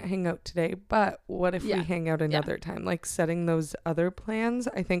 I can't hang out today, but what if we hang out another time? Like setting those other plans,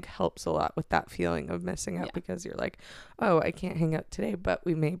 I think helps a lot with that feeling of missing out, because you're like, oh, I can't hang out today, but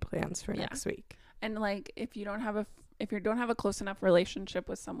we made plans for next week. And like if you don't have a close enough relationship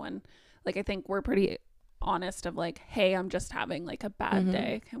with someone, like I think we're pretty honest of like, hey, I'm just having like a bad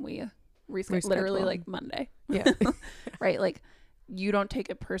day, can we reschedule? Literally like Monday. Right, like you don't take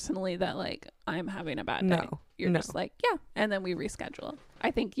it personally that like I'm having a bad day. You're just like, and then we reschedule.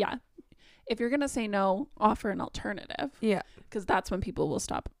 I think if you're gonna say no, offer an alternative, because that's when people will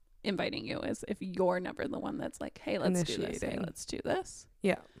stop inviting you, is if you're never the one that's like, hey, let's do this, hey, let's do this.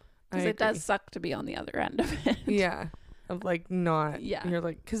 Because it does suck to be on the other end of it. Of like not, you're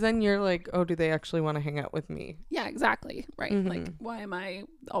like, because then you're like, oh, do they actually want to hang out with me? Exactly, right. Like, why am I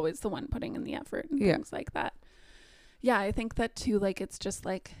always the one putting in the effort and things like that? I think that too, like it's just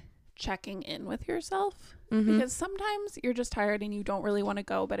like checking in with yourself, because sometimes you're just tired and you don't really want to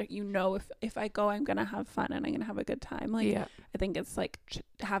go, but you know, if I go, I'm gonna have fun and I'm gonna have a good time. Like I think it's like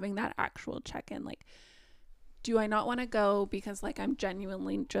having that actual check-in, like, do I not want to go because like I'm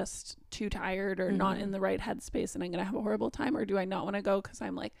genuinely just too tired or not in the right headspace and I'm going to have a horrible time? Or do I not want to go because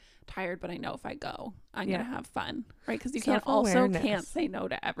I'm like tired, but I know if I go, I'm going to have fun, right? Because you can't say no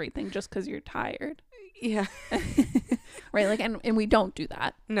to everything just because you're tired. Right? Like, and we don't do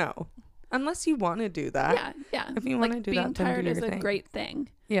that. No. Unless you want to do that. If you want to do that, being tired is a great thing.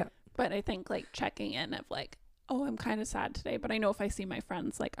 Yeah. But I think like checking in of like, oh, I'm kind of sad today, but I know if I see my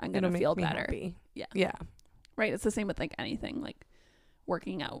friends, like I'm going to feel better. Happy. Yeah. Right. It's the same with like anything, like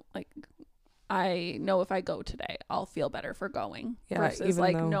working out. Like I know if I go today, I'll feel better for going. Versus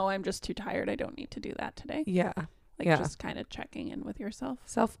like, no, I'm just too tired. I don't need to do that today. Just kind of checking in with yourself.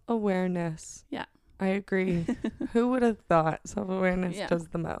 Self-awareness. I agree. Who would have thought self-awareness does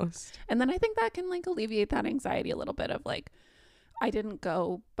the most? And then I think that can like alleviate that anxiety a little bit of like, I didn't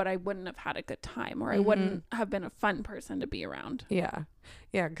go, but I wouldn't have had a good time, or I wouldn't have been a fun person to be around. Yeah.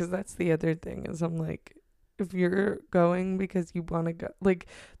 Yeah, because that's the other thing is I'm like, if you're going because you want to go, like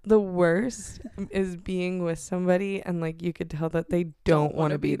the worst is being with somebody and like you could tell that they don't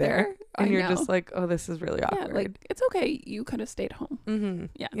want to be there. And you're just like, oh, this is really awkward. Yeah, like it's okay. You could have stayed home. Mm-hmm.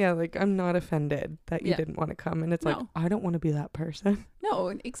 Yeah. Yeah, like I'm not offended that you didn't want to come. And it's like, I don't want to be that person.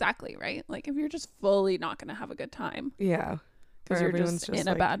 No, exactly, right? Like if you're just fully not going to have a good time. Yeah. Because you're just in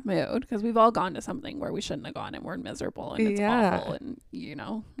a bad mood. Because we've all gone to something where we shouldn't have gone and we're miserable and it's awful. And, you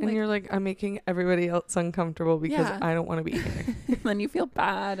know. And you're like, I'm making everybody else uncomfortable because I don't want to be here. And then you feel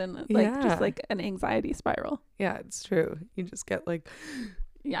bad and like just like an anxiety spiral. Yeah, it's true. You just get like...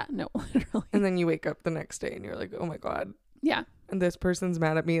 Yeah, no, literally. And then you wake up the next day and you're like, oh my God. Yeah. And this person's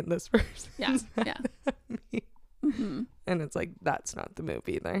mad at me and this person's mad at me. Mm-hmm. And it's like, that's not the move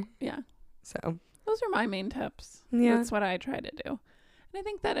either. Yeah. So... Those are my main tips. Yeah. That's what I try to do. And I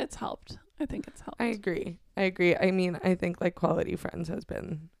think that it's helped. I I agree. I mean, I think like quality friends has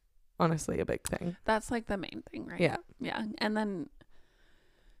been honestly a big thing. That's like the main thing, right? Yeah. Yeah. And then,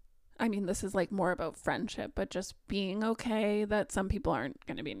 I mean, this is like more about friendship, but just being okay that some people aren't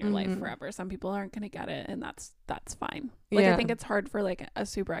going to be in your life forever. Some people aren't going to get it. And that's fine. Like, I think it's hard for like a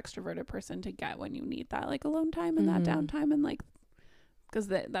super extroverted person to get when you need that like alone time and that downtime and like, because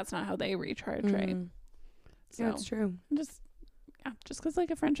that's not how they recharge, right? So, yeah, it's true. Just because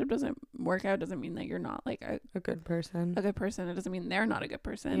like a friendship doesn't work out doesn't mean that you're not like a good person. It doesn't mean they're not a good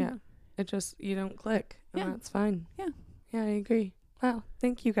person. Yeah, it just you don't click. And that's fine. Yeah, I agree. Wow,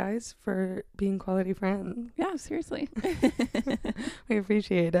 thank you guys for being quality friends. Yeah, seriously, we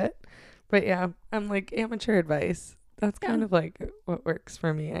appreciate it. But yeah, I'm like amateur advice. That's kind of like what works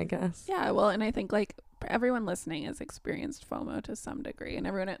for me, I guess. Yeah, well, and I think like everyone listening has experienced FOMO to some degree, and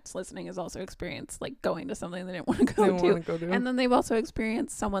everyone that's listening has also experienced like going to something they didn't want to go to, and then they've also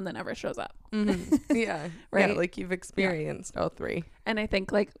experienced someone that never shows up. Yeah, right. Yeah, like you've experienced all three. And I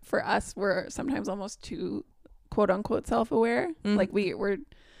think like for us, we're sometimes almost too quote unquote self-aware. Like we're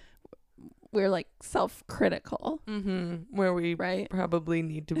like self-critical, where we probably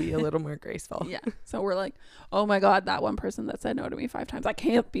need to be a little more graceful. Yeah. So we're like, oh my God, that one person that said no to me 5 times, I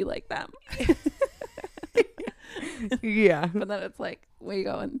can't be like them. Yeah. But then it's like we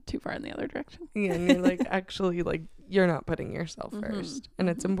going too far in the other direction. Yeah, and you're like actually like you're not putting yourself first. And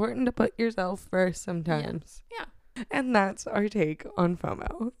it's important to put yourself first sometimes. Yeah. And that's our take on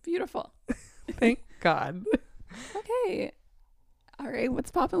FOMO. Beautiful. Thank God. Okay. All right,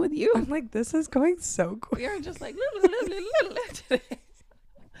 what's popping with you? I'm like, this is going so quick. We are just like today.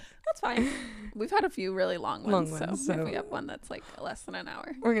 That's fine. We've had a few really long ones, so if we have one that's like less than an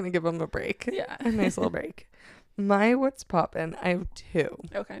hour, we're gonna give them a break. Yeah, a nice little break. My what's poppin'? I have 2.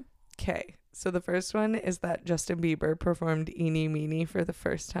 Okay. So the first one is that Justin Bieber performed Eeny Meeny for the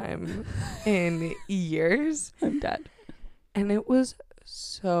first time in years. I'm dead. And it was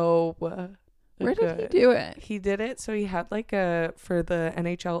so Where did he do it? He did it. So he had like for the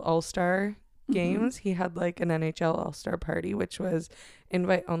NHL All-Star games, he had like an NHL All-Star party, which was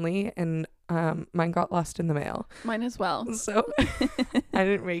invite only. And mine got lost in the mail. Mine as well. So I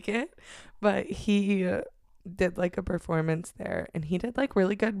didn't make it. But he did like a performance there. And he did like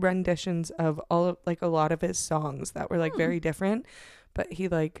really good renditions of all of like a lot of his songs that were like very different. But he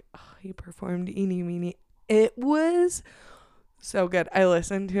performed Eeny Meeny. It was... so good. I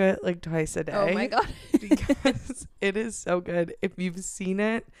listened to it like twice a day. Oh my God. Because it is so good. If you've seen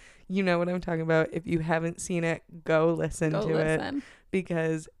it, you know what I'm talking about. If you haven't seen it, go listen to it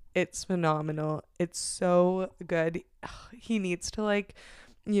because it's phenomenal. It's so good. He needs to like,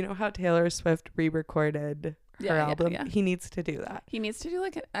 you know how Taylor Swift re-recorded her album? Yeah. He needs to do that. He needs to do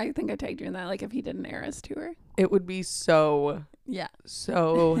like, I think I tagged you in that, like if he did an Eras tour. It would be so... yeah,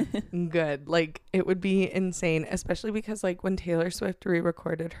 so good. Like it would be insane, especially because like when Taylor Swift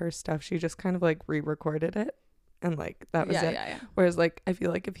re-recorded her stuff, she just kind of like re-recorded it and like that was it. Whereas like I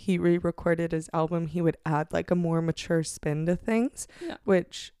feel like if he re-recorded his album, he would add like a more mature spin to things,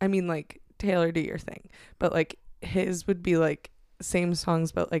 which I mean like Taylor, do your thing, but like his would be like same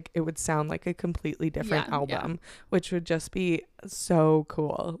songs, but like it would sound like a completely different album, which would just be so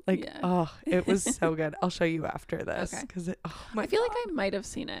cool. Like it was so good. I'll show you after this because I feel like I might have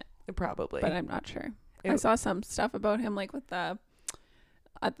seen it probably, but I'm not sure. I saw some stuff about him like with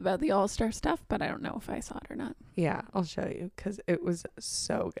about the All-Star stuff, but I don't know if I saw it or not. Yeah, I'll show you because it was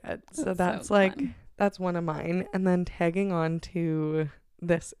so good. So that's like fun. That's one of mine. And then tagging on to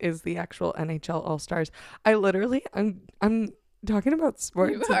this is the actual NHL All-Stars. I literally I'm talking about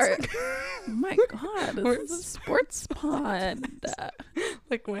sports. You are. Oh my God, this is a sports pod.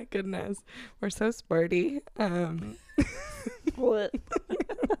 Like my goodness, we're so sporty. The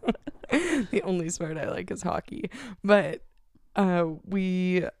only sport I like is hockey. But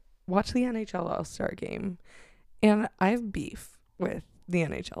we watched the NHL All-Star game, and I have beef with the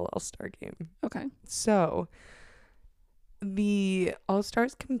NHL All-Star game. Okay. So the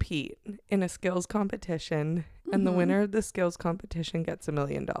All-Stars compete in a skills competition, and the winner of the skills competition gets $1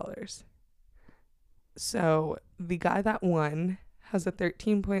 million. So the guy that won has a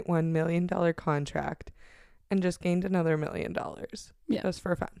 $13.1 million contract and just gained another $1 million just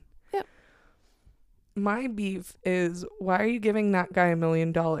for fun. Yep. My beef is, why are you giving that guy $1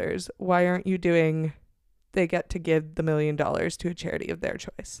 million? Why aren't you doing, they get to give the $1 million to a charity of their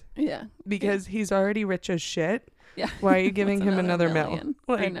choice? Yeah. Because he's already rich as shit. Yeah. Why are you giving him another million?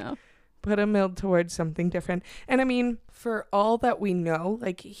 Like, I know. Put a $1 towards something different. And I mean, for all that we know,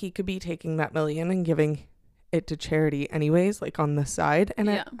 like, he could be taking that $1 million and giving it to charity anyways, like on the side.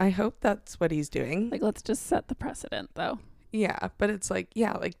 And I hope that's what he's doing. Like, let's just set the precedent, though. Yeah, but it's like,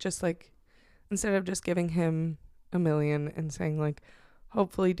 yeah, like, just like, instead of just giving him $1 million and saying, like,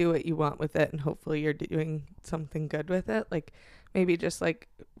 hopefully do what you want with it and hopefully you're doing something good with it, like, maybe just like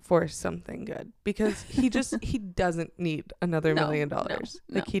force something good, because he doesn't need another $1 million.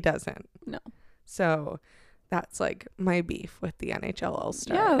 Like, he doesn't. No. So that's like my beef with the NHL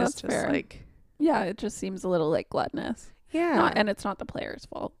All-Star. Yeah, that's just fair. Like, yeah, it just seems a little like gluttonous. Yeah. And it's not the player's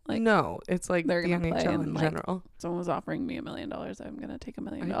fault. Like, no, it's like the they're gonna play NHL and, in like, general. someone was offering me $1 million. I'm gonna take $1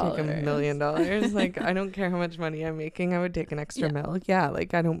 million. I take $1 million. Like, I don't care how much money I'm making. I would take an extra mil. Yeah,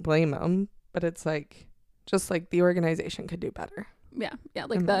 like, I don't blame them. But it's like, just like the organization could do better. Yeah,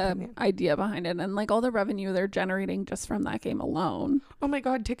 like the idea behind it and like all the revenue they're generating just from that game alone. Oh my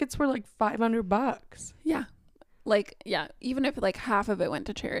God, tickets were like $500. Yeah. Like, yeah, even if like half of it went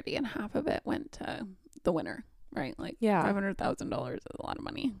to charity and half of it went to the winner, right? Like, yeah, $500,000 is a lot of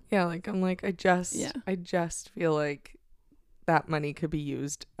money. Yeah, like, I'm like, I just feel like that money could be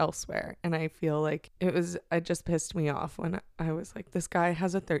used elsewhere. And I feel like it just pissed me off when I was like, this guy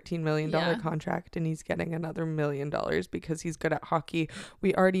has a $13 million contract and he's getting another $1 million because he's good at hockey.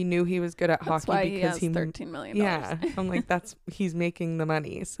 We already knew he was good at hockey because he has $13 million. Yeah. I'm like, he's making the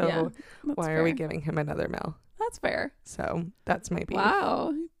money. So why are we giving him another $1 That's fair. So that's my beef.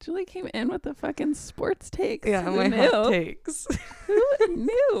 Wow. Julie came in with the fucking sports takes. Yeah, my hot takes. Who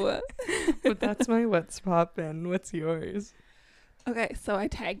knew? But that's my what's poppin'. What's yours? Okay, so I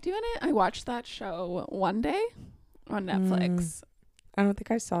tagged you in it. I watched that show one day on Netflix. I don't think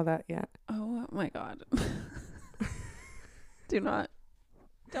I saw that yet. Oh my God.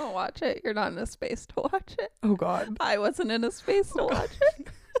 Don't watch it. You're not in a space to watch it. Oh God. I wasn't in a space to watch it.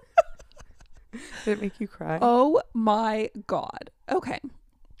 Did it make you cry? Oh my God. Okay.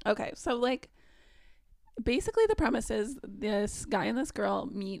 So like, basically the premise is this guy and this girl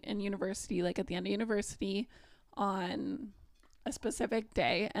meet in university, like at the end of university on a specific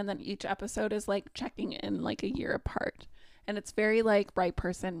day, and then each episode is like checking in like a year apart, and it's very like right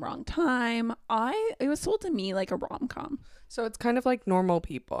person, wrong time. It was sold to me like a rom-com. So it's kind of like Normal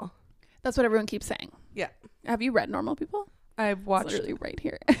People. That's what everyone keeps saying. Yeah. Have you read Normal People? I've watched. It's literally right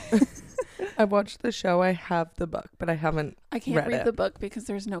here. I've watched the show. I have the book, but I haven't. I can't read the book because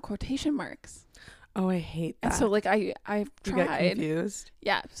there's no quotation marks. Oh, I hate that. And so like I've tried. You get confused.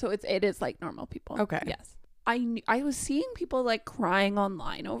 Yeah. So it is like Normal People. Okay. Yes. I was seeing people like crying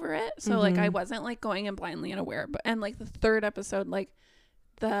online over it. So like I wasn't like going in blindly unaware. But and like the third episode, like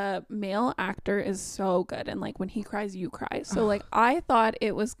the male actor is so good, and like when he cries, you cry. So like I thought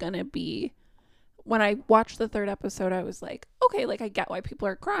it was gonna be. When I watched the third episode, I was like, okay, like I get why people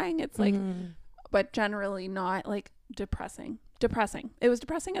are crying. It's like, but generally not like depressing. It was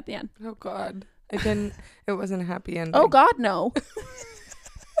depressing at the end. Oh God. It wasn't a happy ending. Oh God, no.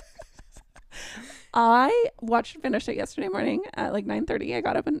 I finished it yesterday morning at like 9:30. I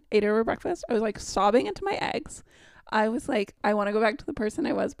got up and ate over breakfast. I was like sobbing into my eggs. I was like, I want to go back to the person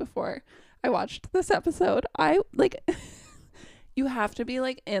I was before I watched this episode. I like, you have to be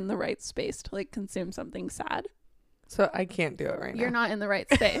like in the right space to like consume something sad. So I can't do it right now. You're not in the right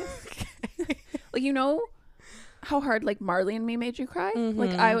space. Okay. Like, you know how hard like Marley and Me made you cry?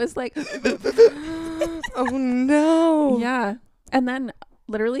 Like I was like, oh no. Yeah. And then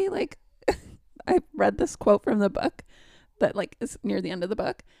literally like I read this quote from the book that like is near the end of the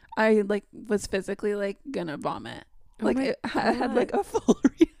book. I like was physically like gonna vomit. Like I had like a full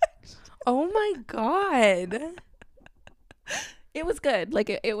reaction. Oh my God. It was good.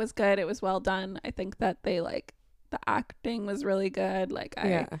 Like it was good. It was well done. I think that they like the acting was really good. Like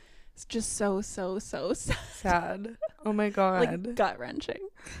it's just so sad. Oh my God. Like gut wrenching.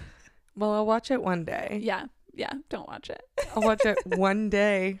 Well, I'll watch it one day. Yeah. Don't watch it. I'll watch it one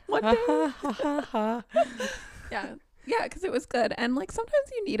day. One day. Yeah. Yeah, because it was good. And like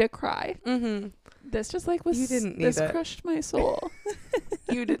sometimes you need a cry. Mm-hmm. This just like was, You didn't need this it. crushed my soul.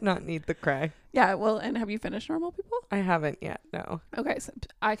 You did not need the cry. Yeah, well, and have you finished Normal People? I haven't yet, no. Okay, so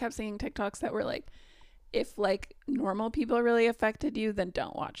I kept seeing TikToks that were like, if like Normal People really affected you, then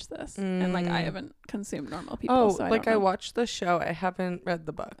don't watch this. And like I haven't consumed Normal People. Oh, so like I don't know. watched the show. I haven't read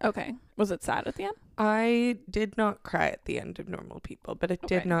the book. Okay. Was it sad at the end? I did not cry at the end of Normal People, but it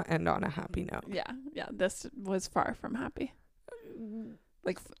did Okay. not end on a happy note. Yeah. This was far from happy.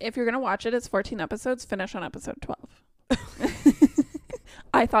 Like if you're gonna watch it, it's 14 episodes. Finish on episode 12.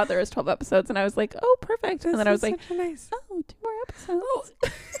 I thought there was 12 episodes, and I was like, oh, perfect. And then I was like, nice. oh, 2 more episodes.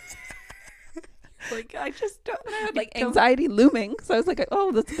 Like I just don't. I had like anxiety looming, so I was like,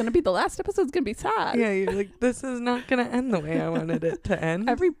 oh, this is gonna be the last episode's gonna be sad. Yeah, you're like, this is not gonna end the way I wanted it to end.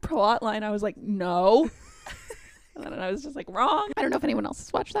 Every plot line, I was like, no. And then I was just like, wrong. I don't know if anyone else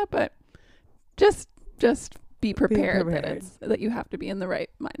has watched that, but just be prepared, that you have to be in the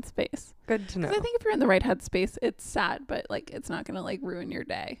right mind space. Good to know. I think if you're in the right headspace, it's sad, but like it's not gonna like ruin your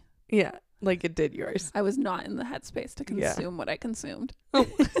day. Yeah, like it did yours. I was not in the headspace to consume what I consumed. Oh.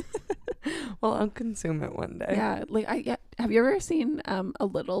 Well, I'll consume it one day. Yeah, like have you ever seen A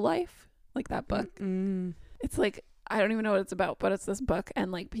Little Life, like that book? It's like I don't even know what it's about, but it's this book,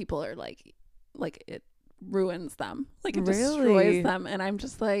 and like people are like it ruins them, like it destroys them, and I'm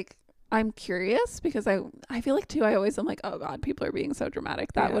just like, I'm curious because I feel like too I always am like, oh god, people are being so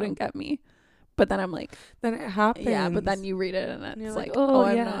dramatic, that wouldn't get me. But then I'm like, then it happens. Yeah, but then you read it and it's like, oh,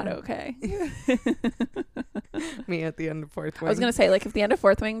 I'm not okay. Me at the end of Fourth Wing. I was gonna say, like, if the end of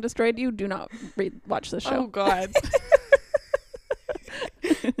Fourth Wing destroyed you, do not watch the show. Oh god.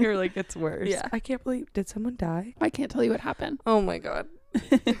 You're like, it's worse. Yeah. I can't believe, did someone die? I can't tell you what happened. Oh my god.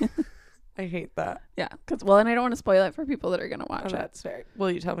 I hate that. Yeah, because and I don't want to spoil it for people that are gonna watch it. That's fair.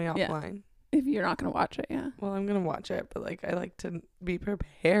 Will you tell me offline? If you're not gonna watch it, yeah. Well, I'm gonna watch it, but like I like to be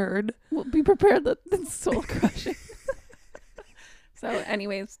prepared. Well, be prepared that it's soul crushing. So,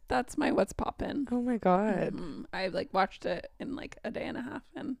 anyways, that's my what's poppin'. Oh my god. I like watched it in like a day and a half,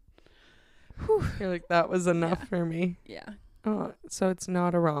 and you're like, that was enough for me. Yeah. Oh, so it's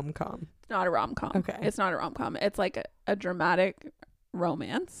not a rom-com. It's not a rom-com. Okay. It's not a rom-com. It's like a dramatic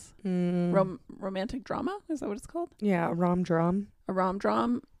romance. Romantic drama, is that what it's called? Yeah, a rom-drom. A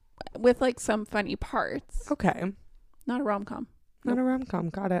rom-drom with like some funny parts. Okay. Not a rom-com. Not a rom-com.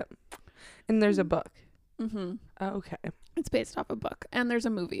 Got it. And there's a book. Mm-hmm. Oh, okay. It's based off a book, and there's a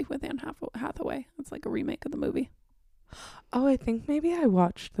movie with Anne Hathaway. It's like a remake of the movie. Oh, I think maybe I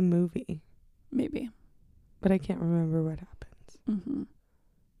watched the movie, Maybe. but I can't remember what happens. Mm-hmm.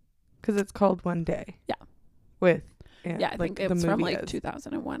 Because it's called One Day. Yeah. With I think it's from like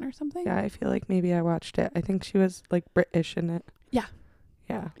 2001 or something. Yeah, I feel like maybe I watched it. I think she was like British in it. Yeah.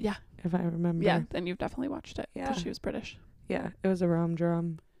 Yeah. Yeah. If I remember. Yeah, then you've definitely watched it. Yeah. Because she was British. Yeah, it was a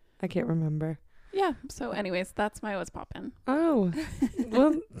rom-drom. I can't remember. Yeah. So anyways, that's my what's poppin'. Oh.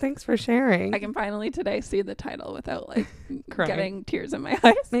 Well, thanks for sharing. I can finally today see the title without like getting tears in my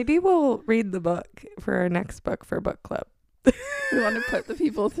eyes. Maybe we'll read the book for our next book for book club. We want to put the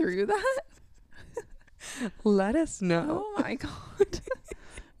people through that. Let us know. Oh my god.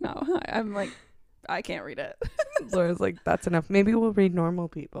 No, I'm like, I can't read it. Laura's like, that's enough. Maybe we'll read Normal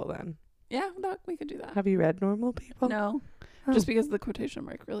People then. Yeah, we could do that. Have you read Normal People? No. Oh. Just because the quotation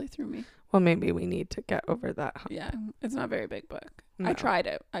mark really threw me. Well, maybe we need to get over that hump. Yeah, it's not a very big book. No. I tried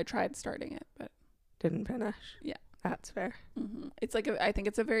it. I tried starting it, but Didn't finish. Yeah. That's fair. mm-hmm. It's like I think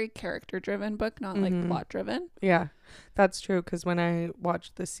it's a very character-driven book, not like plot-driven. Yeah, that's true. Because when I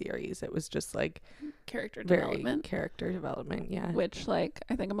watched the series, it was just like Character very development. character development. Yeah. Which like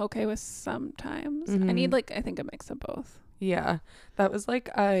I think I'm okay with sometimes. I Mhm. need I think a mix of both. Yeah, that was like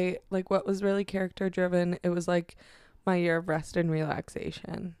what was really character driven. It was like My Year of Rest and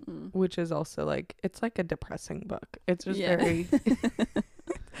Relaxation, which is also like it's like a depressing book. It's just very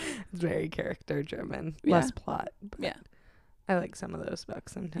it's very character driven, less plot. But I like some of those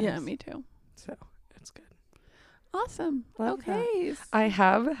books sometimes. Yeah, me too. So it's good. Awesome. Love okay. I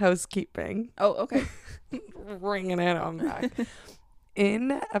have housekeeping. Oh, okay. Ringing it on back.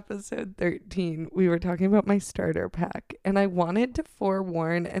 In episode 13, we were talking about my starter pack, and I wanted to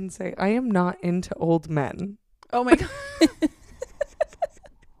forewarn and say I am not into old men. Oh my god.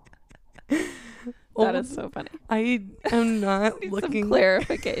 That is so funny. I am not looking some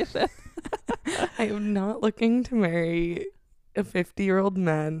clarification. I am not looking to marry a 50-year-old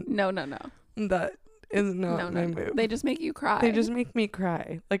man. No. That is not my move. They just make you cry. They just make me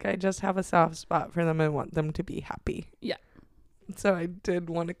cry. Like I just have a soft spot for them. I want them to be happy. Yeah. So I did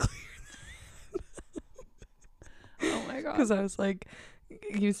want to clear Oh my god. because I was like,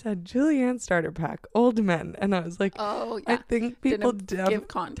 you said Julianne starter pack, old men, and I was like, oh yeah, I think people give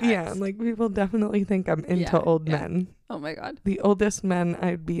context. Yeah, like people definitely think I'm into old men. Oh my god. The oldest men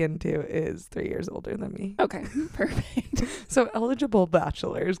I'd be into is 3 years older than me. Okay, perfect. So eligible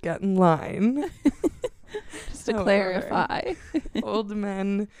bachelors get in line. Just to clarify. Old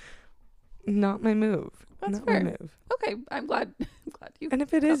men, not my move. That's not fair. my move. Okay, I'm glad you. And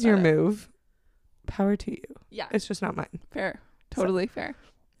if it is your move, power to you. Yeah. It's just not mine. Fair. Totally fair.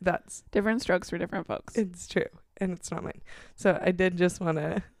 That's different strokes for different folks. It's true. And it's not mine. So I did just want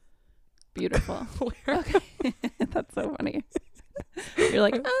to. Beautiful. Okay. That's so funny. You're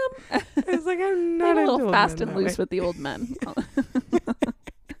like, I was like, I'm not a into little old fast men and that loose way. with the old men.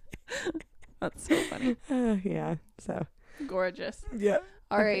 That's so funny. Yeah. So. Gorgeous. Yeah.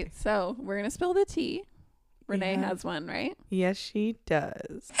 All right. So we're going to spill the tea. Renee Yeah. has one, right? Yes, she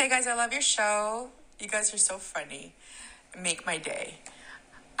does. Hey guys, I love your show. You guys are so funny. Make my day.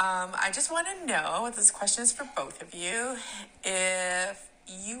 I just want to know, this question is for both of you. If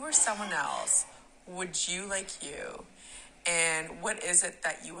you were someone else, would you like you? And what is it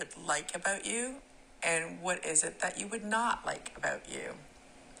that you would like about you? And what is it that you would not like about you?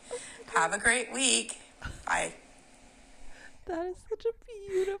 Have a great week. Bye. That is such a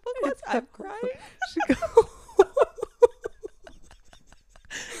beautiful question. I'm crying.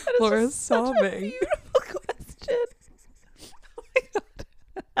 Laura's sobbing. Such a beautiful question.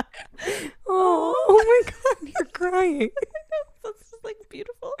 Oh my god, you're crying. That's just like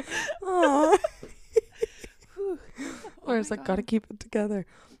beautiful. Oh. Oh Laura's my like, God. gotta keep it together.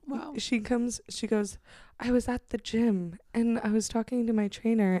 Wow. She goes, I was at the gym and I was talking to my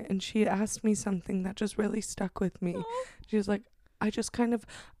trainer and she asked me something that just really stuck with me. Oh. She was like, I just kind of,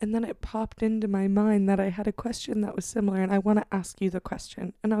 and then it popped into my mind that I had a question that was similar and I want to ask you the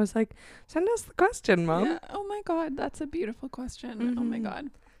question. And I was like, send us the question, Mom. Yeah. Oh my God. That's a beautiful question. Oh my Mhm. God.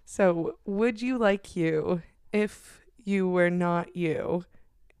 So, would you like you if you were not you?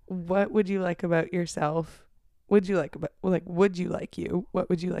 What would you like about yourself? Would you like you? What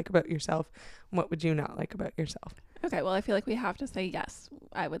would you like about yourself? What would you not like about yourself? Okay. Well, I feel like we have to say yes.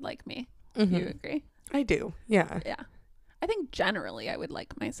 I would like me. Mhm. You agree? I do. Yeah. Yeah. I think generally I would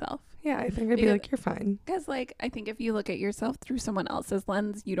like myself. Yeah, I think I'd be Because- like, you're fine. Because, like, I think if you look at yourself through someone else's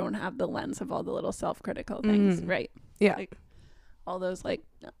lens, you don't have the lens of all the little self-critical things, right? Yeah. Like, all those, like,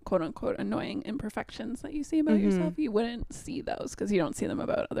 quote-unquote annoying imperfections that you see about yourself, you wouldn't see those because you don't see them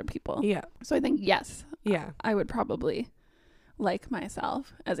about other people. Yeah. So I think, yes, Yeah. I would probably like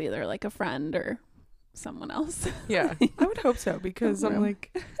myself as either, like, a friend or someone else. Yeah. I would hope so because I'm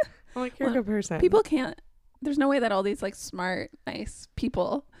like, you're a good person. People can't, there's no way that all these, like, smart, nice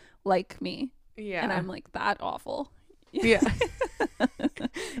people like me. Yeah. And I'm, like, that awful. Yeah.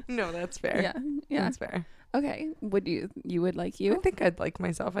 No, that's fair. Yeah. Yeah. That's fair. Okay. Would you would like I you? think I'd like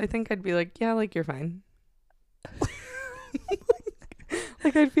myself. I think I'd be like, yeah, like you're fine.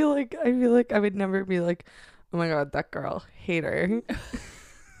 Like I feel like I would never be like, oh my god, that girl, hate her.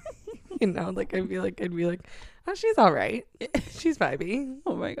 You know, like I'd be like, oh, she's all right. She's vibey.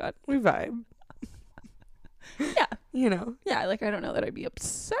 Oh my God. We vibe. Yeah. You know. Yeah. Like, I don't know that I'd be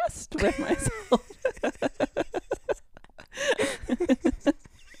obsessed with myself.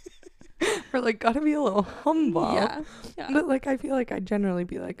 Or like gotta be a little humble. Yeah. Yeah. But like I feel like I'd generally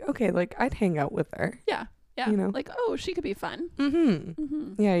be like, okay, like I'd hang out with her. Yeah. Yeah. You know? Like, oh, she could be fun. Mm-hmm.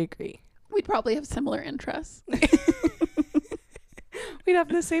 Mm-hmm. Yeah, I agree. We'd probably have similar interests. We'd have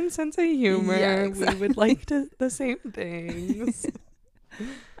the same sense of humor. Yeah, exactly. We would like the same things.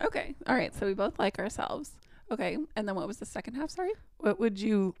 Okay. All right. So we both like ourselves. Okay. And then what was the second half? Sorry. What would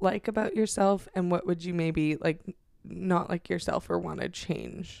you like about yourself and what would you maybe like not like yourself or want to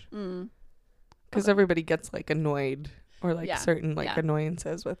change? Because Okay. everybody gets like annoyed or like Yeah, certain like yeah.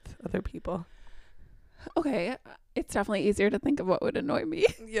 annoyances with other people. Okay. It's definitely easier to think of what would annoy me.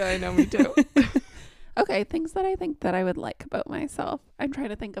 Yeah, I know, me too. Okay. Things that I think that I would like about myself. I'm trying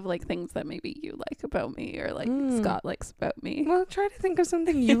to think of like things that maybe you like about me or like Scott likes about me. Well, try to think of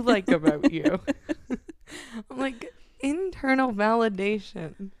something you like about you. Like internal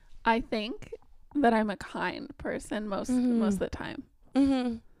validation. I think that I'm a kind person most of the time.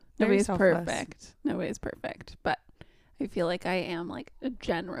 Mm-hmm. Nobody's perfect. Nobody's perfect. But I feel like I am like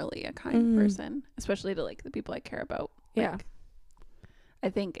generally a kind person, especially to like the people I care about. Yeah. Like, I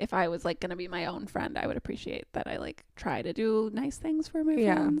think if I was like going to be my own friend, I would appreciate that I like try to do nice things for my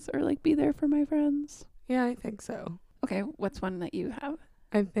friends or like be there for my friends. Yeah, I think so. Okay. What's one that you have?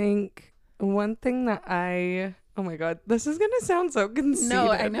 I think one thing that oh my god, this is gonna sound so conceited.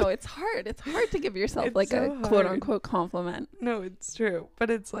 No, I know it's hard. It's hard to give yourself It's like so a hard. quote unquote compliment. No, it's true. But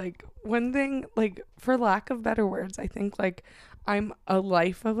it's like one thing, like for lack of better words, I think like I'm a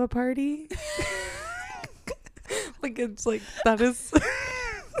life of a party. Like, it's like, that is...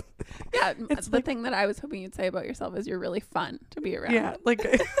 Yeah, it's the like, thing that I was hoping you'd say about yourself is you're really fun to be around. yeah, like,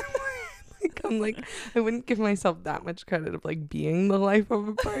 I'm like, I wouldn't give myself that much credit of like being the life of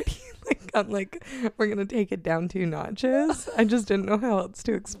a party. Like, I'm like, we're gonna take it down 2 notches. I just didn't know how else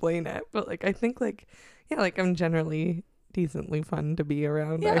to explain it. But like, I think like, yeah, like I'm generally decently fun to be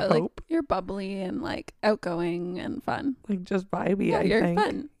around. Yeah, I like hope. you're bubbly and like outgoing and fun. Like just vibey. Yeah, I you're think.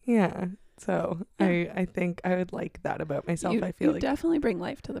 fun. Yeah. So Yeah. I think I would like that about myself. You, I feel you like definitely bring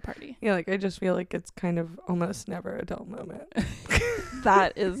life to the party. yeah, like I just feel like it's kind of almost never a dull moment.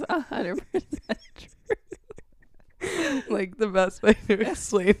 That is 100% true. Like the best way to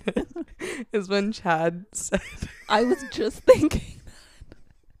explain it is when Chad said, I was just thinking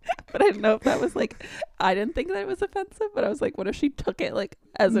that, but I didn't know if that was like, I didn't think that it was offensive, but I was like, what if she took it like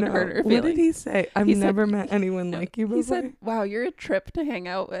as an hurt or feeling? What did he say? I've He said- never met anyone like you before. He said, wow, you're a trip to hang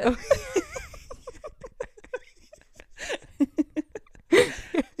out with.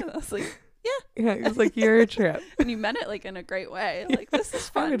 And I was like, Yeah, he was like, you're a trip. and you meant it like in a great way. Like, this is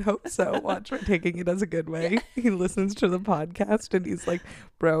I fun. would hope so. Watch, we're taking it as a good way. He listens to the podcast and he's like,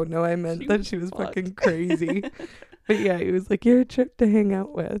 bro, no, I meant that she was fucked. fucking crazy. But yeah, he was like, you're a trip to hang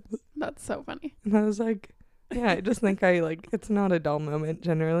out with. That's so funny. And I was like, yeah, I just think I like, it's not a dull moment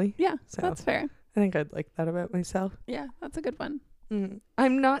generally. Yeah, So that's fair. I think I'd like that about myself. Yeah, that's a good one.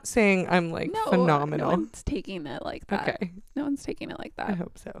 I'm not saying I'm like No phenomenal. one's taking it like that. Okay, No one's taking it like I that.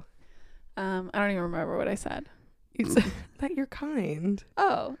 hope so. I don't even remember what I said. You said that you're kind,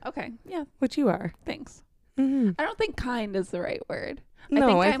 Oh, okay. Yeah, which you are. thanks. Mm-hmm. I don't think kind is the right word.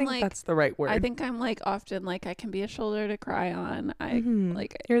 No, I I'm think like- that's the right word. I think I'm like often like I can be a shoulder to cry on. I Mhm.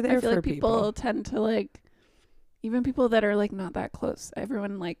 like You're there I feel for like people people. tend to like even people that are like not that close.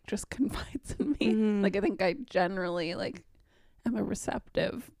 Everyone like just confides in me. Mhm. Like I think I generally like am a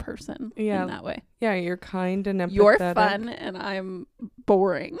receptive person Yeah. in that way. Yeah, you're kind and empathetic. You're fun and I'm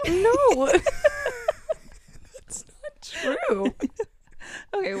boring. No, that's not true.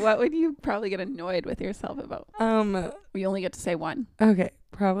 Okay, what would you probably get annoyed with yourself about? We only get to say one. Okay,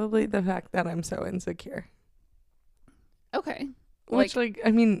 probably the fact that I'm so insecure. Okay. Which, like,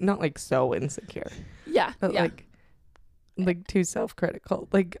 I mean, not like so insecure, Yeah. but yeah. like too self-critical.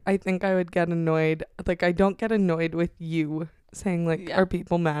 Like, I think I would get annoyed. Like, I don't get annoyed with you saying like, Yeah. are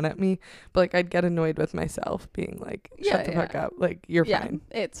people mad at me? But like, I'd get annoyed with myself being like, shut the fuck up. Like, you're fine.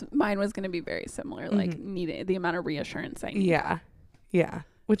 It's mine was going to be very similar. Like Mhm. needing the amount of reassurance I need. Yeah. Yeah.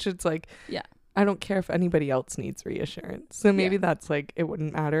 Which it's like, Yeah. I don't care if anybody else needs reassurance. So maybe that's like, it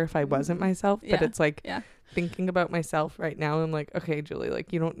wouldn't matter if I wasn't Mhm. myself, but Yeah. it's like Yeah. thinking about myself right now. I'm like, okay, Julie,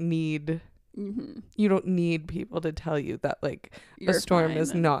 like you don't need people to tell you that like a storm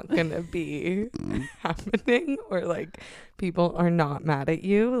is not going to be happening or like people are not mad at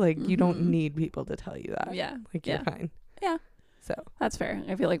you. Like you don't Mhm. need people to tell you that. Yeah. Like you're Yeah. fine. Yeah. So, That's fair.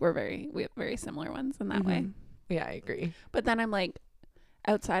 I feel like we have very similar ones in that way. mhm. Yeah, I agree. But then I'm like,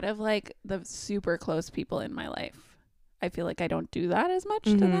 outside of like the super close people in my life, I feel like I don't do that as much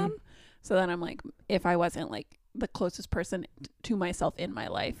to Mhm. them. So then I'm like, if I wasn't like the closest person to myself in my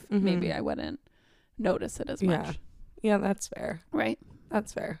life, Mhm. maybe I wouldn't notice it as much. Yeah, that's fair. Right?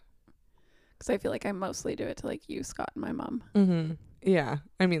 That's fair. Because I feel like I mostly do it to like you, Scott, and my mom. Mm-hmm. Yeah.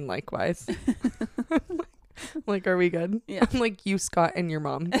 I mean, likewise. Like, are we good? Yeah. I'm like you, Scott, and your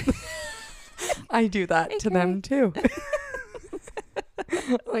mom. I do that Hey, to them too.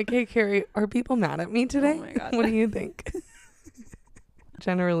 Like, hey, Carrie, are people mad at me today? Oh my God. What do you think?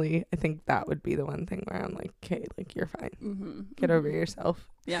 Generally, I think that would be the one thing where I'm like, okay, like, you're fine. Mm-hmm. Get over yourself.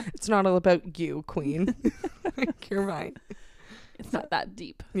 Yeah. It's not all about you, queen. Like, you're fine. It's not that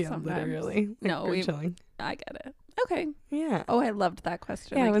deep. Yeah, sometimes. literally. Like, No, we're we- chilling. I get it. Okay. Yeah. Oh, I loved that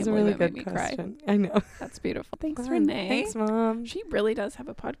question. Yeah, I it was can't a really believe it good made me cry. question. I know. That's beautiful. Thanks, Fun. Renee. Thanks, Mom. She really does have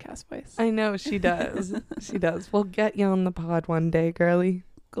a podcast voice. I know she does. She does. We'll get you on the pod one day, girly.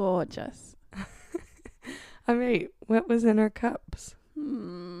 Gorgeous. All right. What was in our cups?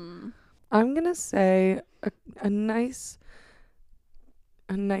 I'm gonna say a nice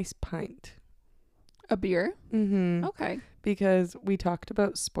pint. A beer? Mm-hmm. Okay. Because we talked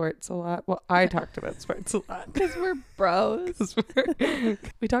about sports a lot. Well, I talked about sports a lot. Because we're bros. 'Cause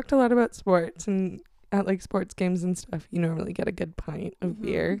we talked a lot about sports, and at like sports games and stuff, you normally get a good pint of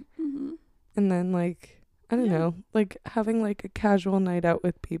beer. Mm-hmm. And then like, I don't Yeah. know, like having like a casual night out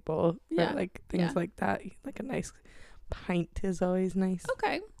with people Yeah. or like things Yeah. like that. Like a nice pint is always nice.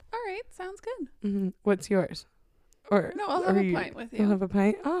 Okay. All right. Sounds good. Mm-hmm. What's yours? Or No, I'll have or a pint with You'll you. have a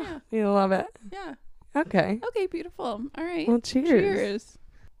pint? Oh, Yeah. you love it. Yeah. Okay. Okay, beautiful. All right. Well, cheers. Cheers.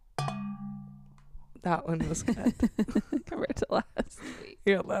 that one was good. compared to last week.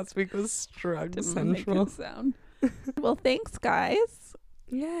 Yeah, last week was Strug Didn't Central. make it sound. Well, thanks, guys.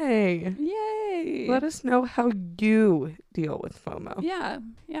 Yay. Yay. Let us know how you deal with FOMO. Yeah.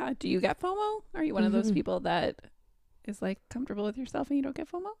 Yeah. Do you get FOMO? Are you one of those people that is like comfortable with yourself and you don't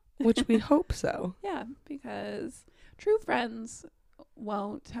get FOMO? Which we hope so. Yeah, because true friends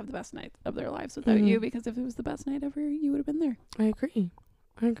won't have the best night of their lives without you, because if it was the best night ever, you would have been there. I agree.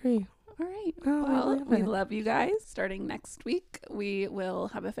 All right. Oh, Well, we it. love you guys. Starting next week, we will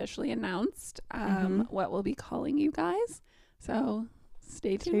have officially announced what we'll be calling you guys. So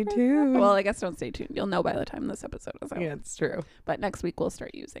stay tuned. Stay tuned. Well, I guess don't stay tuned. You'll know by the time this episode is out. Yeah, it's true. But next week, we'll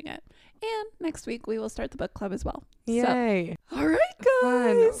start using it. And next week, we will start the book club as well. Yay. So, all right,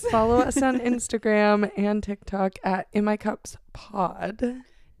 Fun. guys. Follow us on Instagram and TikTok at In My Cups Pod.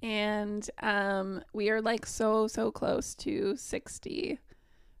 And we are like so close to 50.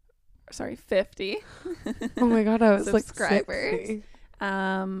 Oh my God, I was subscribers. Like 60.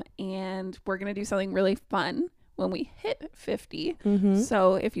 And we're going to do something really fun when we hit 50. Mm-hmm.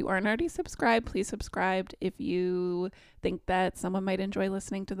 So if you aren't already subscribed, please subscribe. If you think that someone might enjoy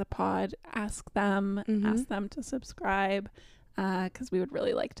listening to the pod, ask them to subscribe, because we would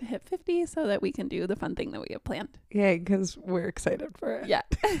really like to hit 50 so that we can do the fun thing that we have planned. Yay, because we're excited for it. Yeah.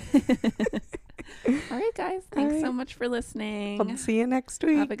 All right, guys. Thanks so much for listening. I'll see you next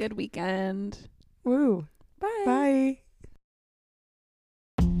week. Have a good weekend. Woo. Bye. Bye.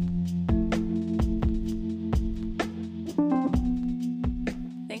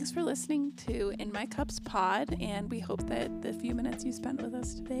 Thanks for listening to In My Cups Pod, and we hope that the few minutes you spent with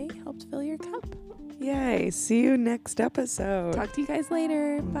us today helped fill your cup. Yay. See you next episode. Talk to you guys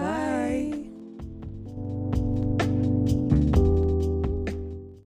later. Bye. Bye.